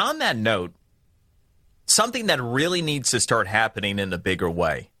 And on that note, something that really needs to start happening in a bigger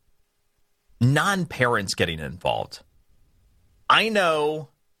way, non-parents getting involved. I know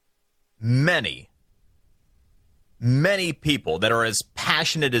many people that are as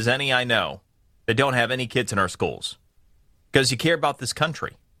passionate as any I know that don't have any kids in our schools because you care about this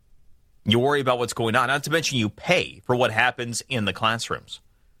country. You worry about what's going on, not to mention you pay for what happens in the classrooms.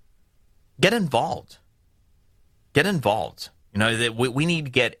 Get involved. Get involved. You know, we need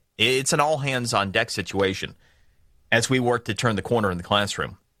to get, it's an all hands on deck situation as we work to turn the corner in the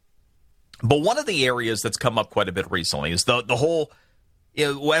classroom. But one of the areas that's come up quite a bit recently is the whole,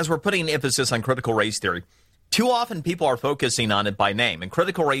 as we're putting emphasis on critical race theory, too often people are focusing on it by name. And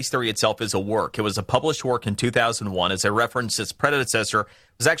critical race theory itself is a work. It was a published work in 2001. As I referenced, its predecessor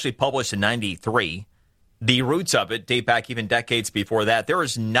was actually published in 93. The roots of it date back even decades before that. There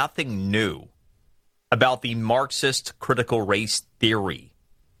is nothing new about the Marxist critical race theory.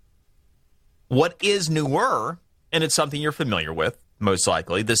 What is newer, and it's something you're familiar with, most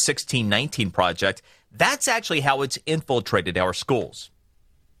likely, the 1619 Project, that's actually how it's infiltrated our schools.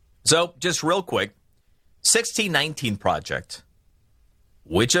 So, just real quick, 1619 Project,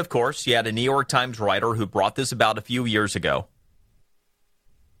 which, of course, you had a New York Times writer who brought this about a few years ago.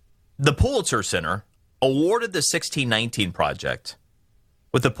 The Pulitzer Center awarded the 1619 Project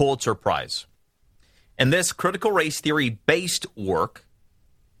with the Pulitzer Prize. And this critical race theory-based work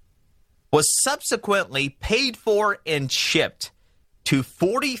was subsequently paid for and shipped to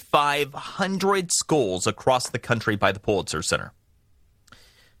 4,500 schools across the country by the Pulitzer Center.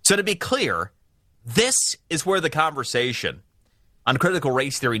 So to be clear, this is where the conversation on critical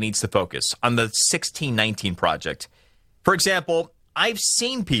race theory needs to focus, on the 1619 Project. For example, I've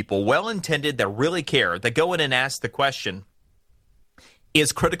seen people, well-intended, that really care, that go in and ask the question,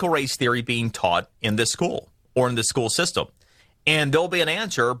 is critical race theory being taught in this school or in the school system? And there'll be an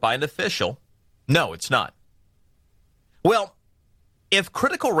answer by an official, no, it's not. Well, if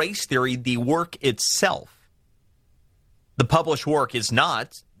critical race theory, the work itself, the published work, is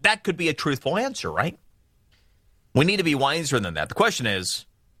not, that could be a truthful answer, right? We need to be wiser than that. The question is,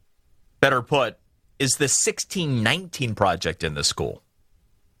 better put, is the 1619 project in the school?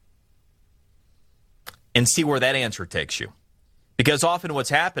 And see where that answer takes you. Because often what's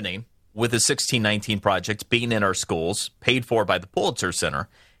happening with the 1619 project being in our schools, paid for by the Pulitzer Center,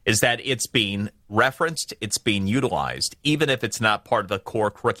 is that it's being referenced, it's being utilized, even if it's not part of the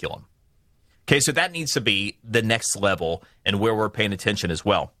core curriculum. Okay, so that needs to be the next level and where we're paying attention as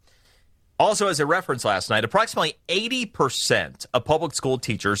well. Also, as a reference last night, approximately 80% of public school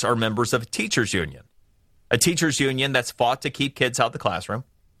teachers are members of a teachers union. A teachers union that's fought to keep kids out of the classroom,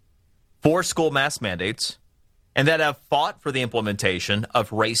 for school mask mandates, and that have fought for the implementation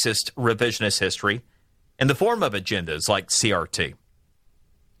of racist revisionist history in the form of agendas like CRT.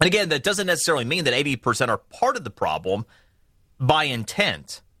 And again, that doesn't necessarily mean that 80% are part of the problem by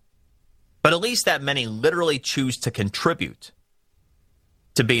intent, but at least that many literally choose to contribute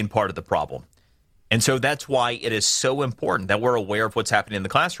to being part of the problem. And so that's why it is so important that we're aware of what's happening in the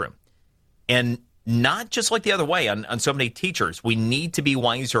classroom. And not just like the other way on so many teachers. We need to be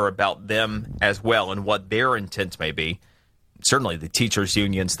wiser about them as well and what their intent may be. Certainly the teachers'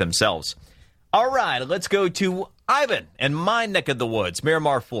 unions themselves. All right, let's go to Ivan in my neck of the woods,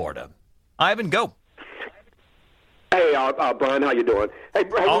 Miramar, Florida. Ivan, go. Hey, Brian, how you doing? Hey,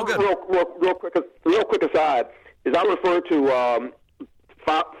 all good. Real quick aside, is I refer to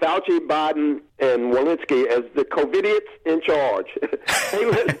Fauci, Biden, and Walensky as the COVIDiots in charge. Hey,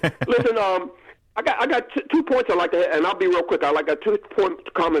 listen, I got 2 points I'd like to, and I'll be real quick. I got 2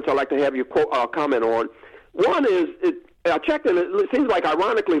 comments I'd like to have you comment on. One is, I checked, and it seems like,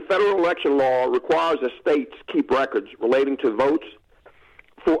 ironically, federal election law requires that states keep records relating to votes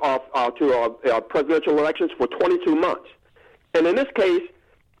for presidential elections for 22 months. And in this case,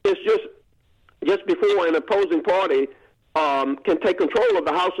 it's just before an opposing party can take control of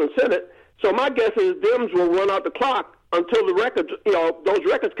the House and Senate. So my guess is Dems will run out the clock until the records, those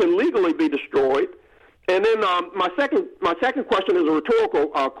records can legally be destroyed. And then my second question is a rhetorical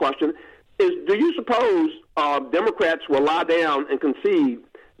question: is do you suppose Democrats will lie down and concede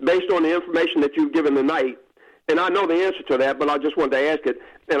based on the information that you've given tonight? And I know the answer to that, but I just wanted to ask it.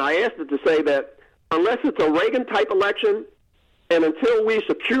 And I asked it to say that unless it's a Reagan-type election, and until we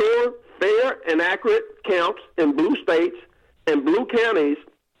secure fair and accurate counts in blue states and blue counties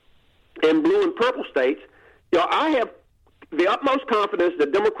and blue and purple states, I have the utmost confidence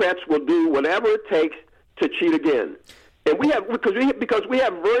that Democrats will do whatever it takes to cheat again. And we have because we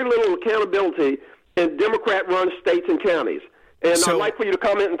have very little accountability in Democrat-run states and counties. And I'd like for you to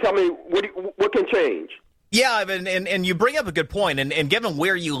comment and tell me what can change. Yeah, Ivan, and you bring up a good point. And given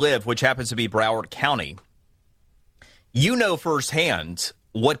where you live, which happens to be Broward County, you know firsthand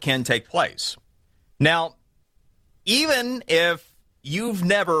what can take place. Now, even if you've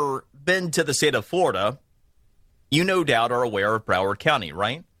never been to the state of Florida, you no doubt are aware of Broward County,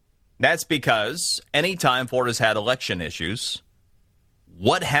 right? That's because anytime Florida's had election issues,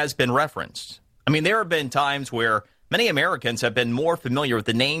 what has been referenced? I mean, there have been times where many Americans have been more familiar with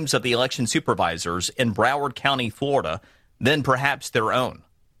the names of the election supervisors in Broward County, Florida, than perhaps their own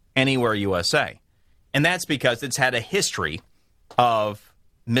anywhere USA. And that's because it's had a history of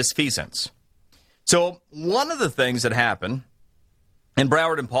misfeasance. So one of the things that happened in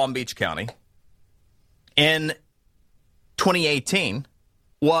Broward and Palm Beach County in 2018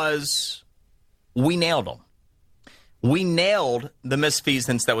 was we nailed them. We nailed the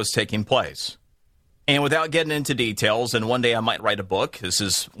misfeasance that was taking place. And without getting into details, and one day I might write a book. This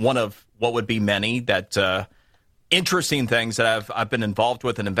is one of what would be many that interesting things that I've been involved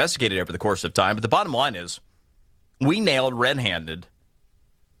with and investigated over the course of time. But the bottom line is we nailed red-handed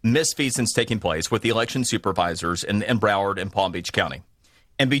misfeasance taking place with the election supervisors in Broward and Palm Beach County.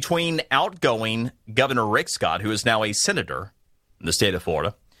 And between outgoing Governor Rick Scott, who is now a senator in the state of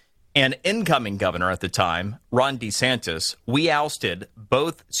Florida, and incoming governor at the time, Ron DeSantis, we ousted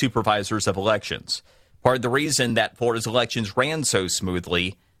both supervisors of elections. Part of the reason that Florida's elections ran so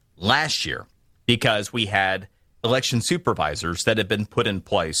smoothly last year, because we had election supervisors that had been put in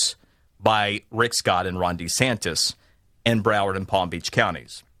place by Rick Scott and Ron DeSantis in Broward and Palm Beach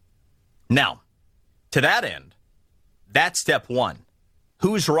counties. Now, to that end, that's step one.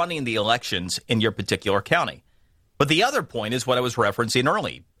 Who's running the elections in your particular county? But the other point is what I was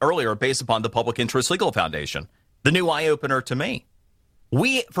referencing earlier based upon the Public Interest Legal Foundation, the new eye-opener to me.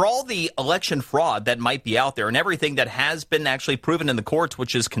 For all the election fraud that might be out there and everything that has been actually proven in the courts,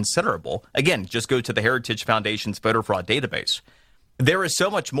 which is considerable, again, just go to the Heritage Foundation's voter fraud database. There is so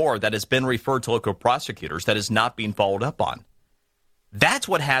much more that has been referred to local prosecutors that is not being followed up on. That's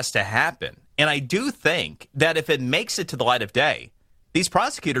what has to happen. And I do think that if it makes it to the light of day, these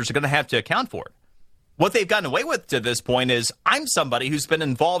prosecutors are going to have to account for it. what they've gotten away with to this point is I'm somebody who's been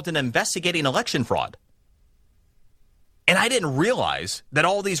involved in investigating election fraud. And I didn't realize that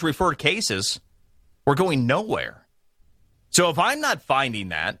all these referred cases were going nowhere. So if I'm not finding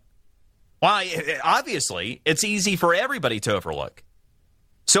that, well, obviously, it's easy for everybody to overlook.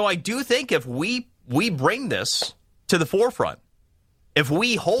 So I do think if we bring this to the forefront, if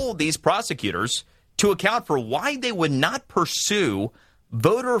we hold these prosecutors to account for why they would not pursue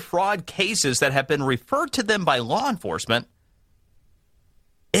voter fraud cases that have been referred to them by law enforcement,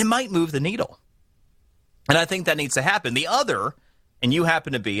 it might move the needle. And I think that needs to happen. The other, and you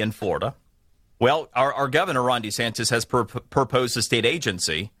happen to be in Florida, well, our governor, Ron DeSantis, has proposed a state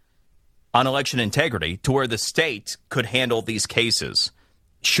agency on election integrity to where the state could handle these cases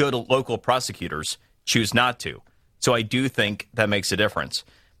should local prosecutors choose not to. So I do think that makes a difference.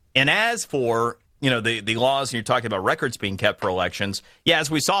 And as for, the laws, and you're talking about records being kept for elections, yeah, as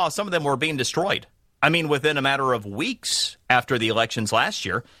we saw, some of them were being destroyed. I mean, within a matter of weeks after the elections last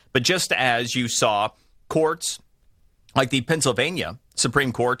year. But just as you saw courts like the Pennsylvania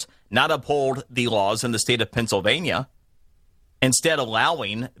Supreme Court not uphold the laws in the state of Pennsylvania, instead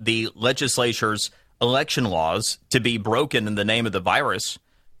allowing the legislature's election laws to be broken in the name of the virus,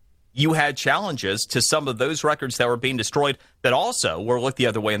 you had challenges to some of those records that were being destroyed that also were looked the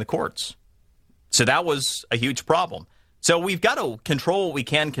other way in the courts. So that was a huge problem. So we've got to control what we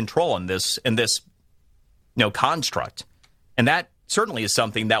can control in this construct. And that certainly is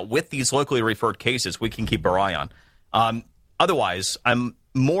something that with these locally referred cases, we can keep our eye on. Otherwise, I'm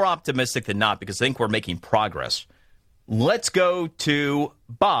more optimistic than not because I think we're making progress. Let's go to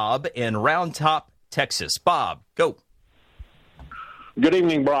Bob in Round Top, Texas. Bob, go. Good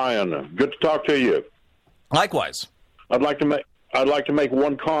evening, Brian. Good to talk to you. Likewise. I'd like to make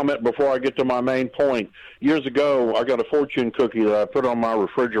one comment before I get to my main point. Years ago, I got a fortune cookie that I put on my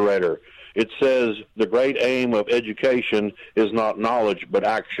refrigerator. It says, the great aim of education is not knowledge, but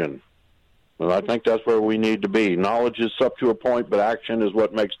action. And I think that's where we need to be. Knowledge is up to a point, but action is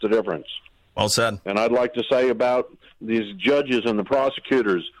what makes the difference. Well said. And I'd like to say about these judges and the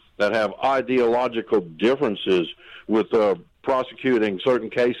prosecutors that have ideological differences with prosecuting certain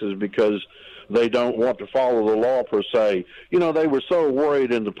cases because they don't want to follow the law per se. They were so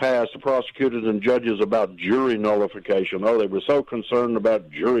worried in the past, the prosecutors and judges, about jury nullification. Oh, they were so concerned about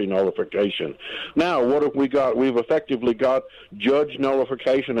jury nullification. Now, what have we got? We've effectively got judge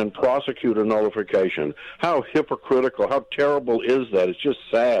nullification and prosecutor nullification. How hypocritical, how terrible is that? It's just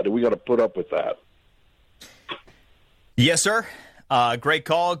sad. We got to put up with that. Yes, sir. Great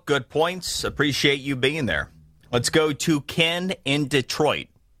call. Good points. Appreciate you being there. Let's go to Ken in Detroit.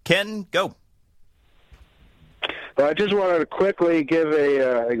 Ken, go. Well, I just wanted to quickly give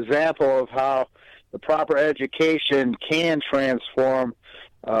an example of how the proper education can transform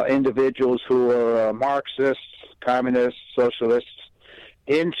individuals who are Marxists, communists, socialists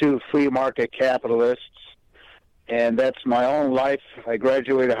into free market capitalists. And that's my own life. I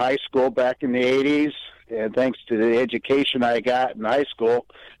graduated high school back in the 80s, and thanks to the education I got in high school,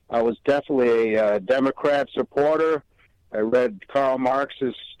 I was definitely a Democrat supporter. I read Karl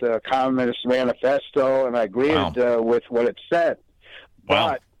Marx's Communist Manifesto, and I agreed with what it said. Wow.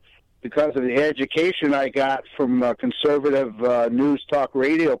 But because of the education I got from conservative news talk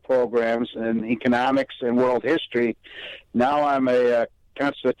radio programs in economics and world history, now I'm a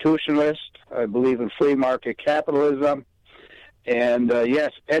constitutionalist. I believe in free market capitalism. And,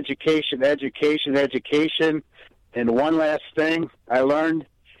 yes, education. And one last thing I learned.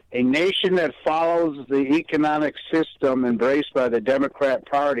 A nation that follows the economic system embraced by the Democrat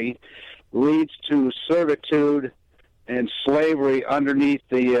Party leads to servitude and slavery underneath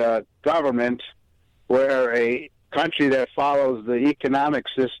the government, where a country that follows the economic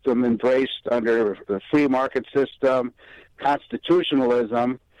system embraced under the free market system,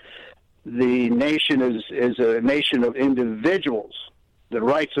 constitutionalism, the nation is a nation of individuals. The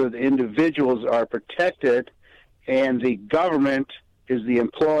rights of the individuals are protected, and the government is the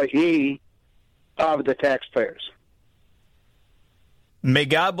employee of the taxpayers. May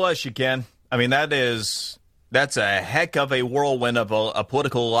God bless you, Ken. I mean, that's a heck of a whirlwind of a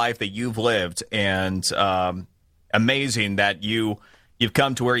political life that you've lived, and amazing that you've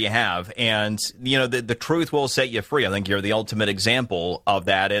come to where you have. And, the truth will set you free. I think you're the ultimate example of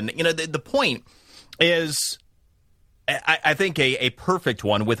that. And, the point is, I think, a perfect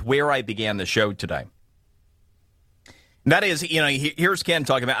one with where I began the show today. That is, here's Ken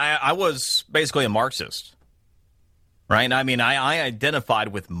talking about, I was basically a Marxist, right? I mean, I identified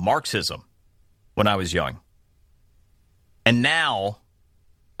with Marxism when I was young. And now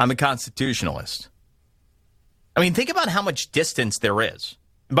I'm a constitutionalist. I mean, think about how much distance there is.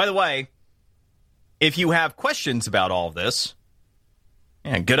 And by the way, if you have questions about all of this,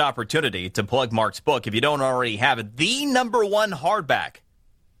 good opportunity to plug Mark's book if you don't already have it. The #1 hardback,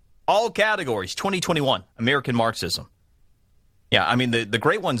 all categories, 2021, American Marxism. Yeah, I mean, the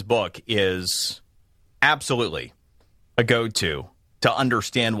Great Ones book is absolutely a go-to to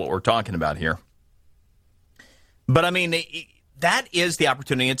understand what we're talking about here. But, I mean, that is the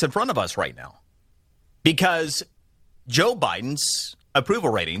opportunity that's in front of us right now. Because Joe Biden's approval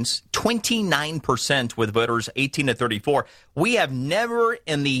ratings, 29% with voters 18 to 34. We have never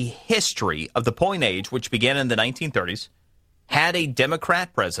in the history of the polling age, which began in the 1930s, had a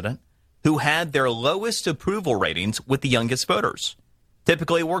Democrat president who had their lowest approval ratings with the youngest voters.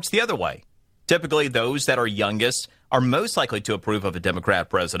 Typically, it works the other way. Typically, those that are youngest are most likely to approve of a Democrat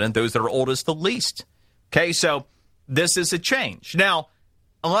president, those that are oldest the least. Okay, so this is a change. Now,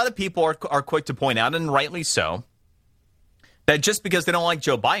 a lot of people are quick to point out, and rightly so, that just because they don't like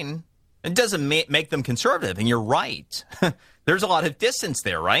Joe Biden, it doesn't make them conservative. And you're right. There's a lot of distance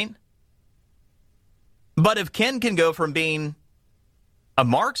there, right? But if Ken can go from being a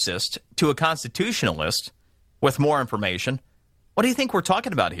Marxist to a constitutionalist with more information, what do you think we're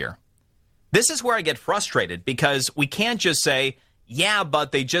talking about here? This is where I get frustrated, because we can't just say, yeah,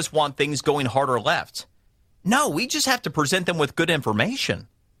 but they just want things going harder left. No, we just have to present them with good information.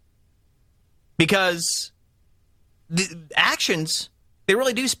 Because the actions, they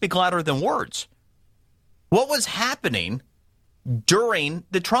really do speak louder than words. What was happening during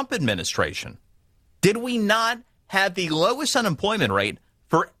the Trump administration? Did we not have the lowest unemployment rate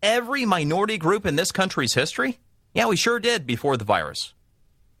for every minority group in this country's history? Yeah, we sure did before the virus.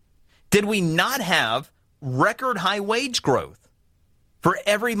 Did we not have record high wage growth for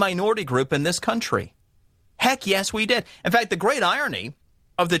every minority group in this country? Heck, yes, we did. In fact, the great irony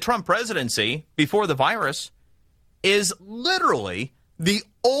of the Trump presidency before the virus is literally the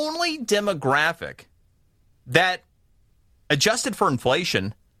only demographic that, adjusted for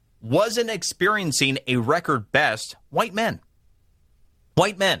inflation, wasn't experiencing a record best white men.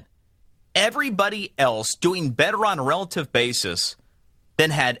 White men. Everybody else doing better on a relative basis than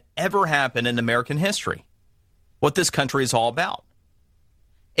had ever happened in American history. What this country is all about.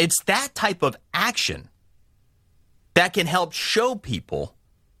 It's that type of action that can help show people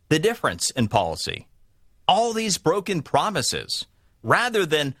the difference in policy. All these broken promises, rather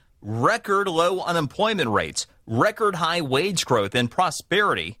than record low unemployment rates, record high wage growth and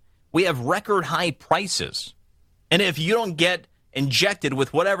prosperity, we have record high prices. And if you don't get injected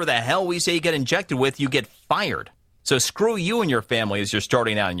with whatever the hell we say you get injected with, you get fired. So screw you and your family as you're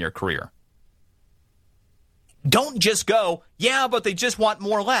starting out in your career. Don't just go, yeah, but they just want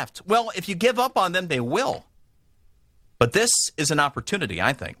more left. Well, if you give up on them, they will. But this is an opportunity,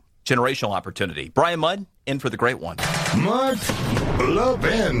 I think. Generational opportunity. Brian Mudd, in for the Great One. Mark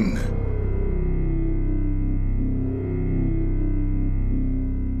Levin.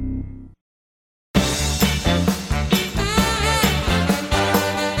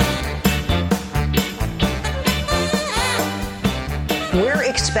 We're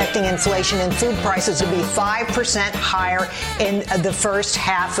expecting inflation in food prices to be 5% higher in the first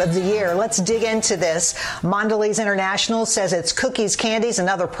half of the year. Let's dig into this. Mondelez International says its cookies, candies, and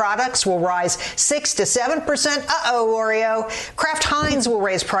other products will rise 6 to 7%. Uh-oh, Oreo. Kraft Heinz will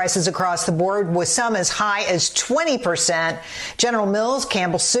raise prices across the board, with some as high as 20%. General Mills,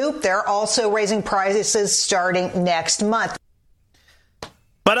 Campbell Soup, they're also raising prices starting next month.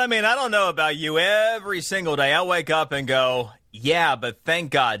 But, I mean, I don't know about you. Every single day I wake up and go, yeah, but thank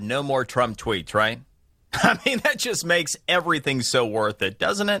God no more Trump tweets, right? I mean, that just makes everything so worth it,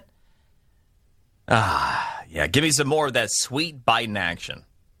 doesn't it? Yeah, give me some more of that sweet Biden action.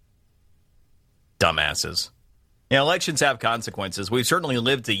 Dumbasses. Yeah, elections have consequences. We've certainly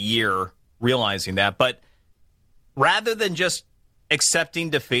lived a year realizing that. But rather than just accepting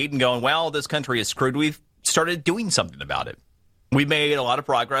defeat and going, well, this country is screwed, we've started doing something about it. We made a lot of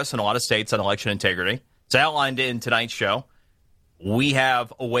progress in a lot of states on election integrity. It's outlined in tonight's show. We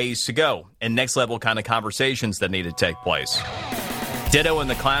have a ways to go and next level kind of conversations that need to take place. Ditto in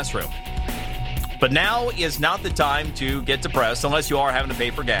the classroom. But now is not the time to get depressed unless you are having to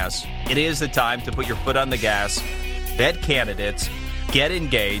pay for gas. It is the time to put your foot on the gas, vet candidates, get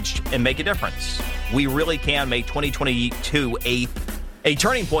engaged, and make a difference. We really can make 2022 a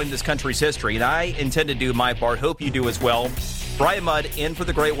turning point in this country's history, and I intend to do my part. Hope you do as well. Brian Mudd, in for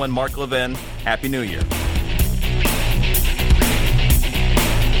the Great One. Mark Levin. Happy New Year.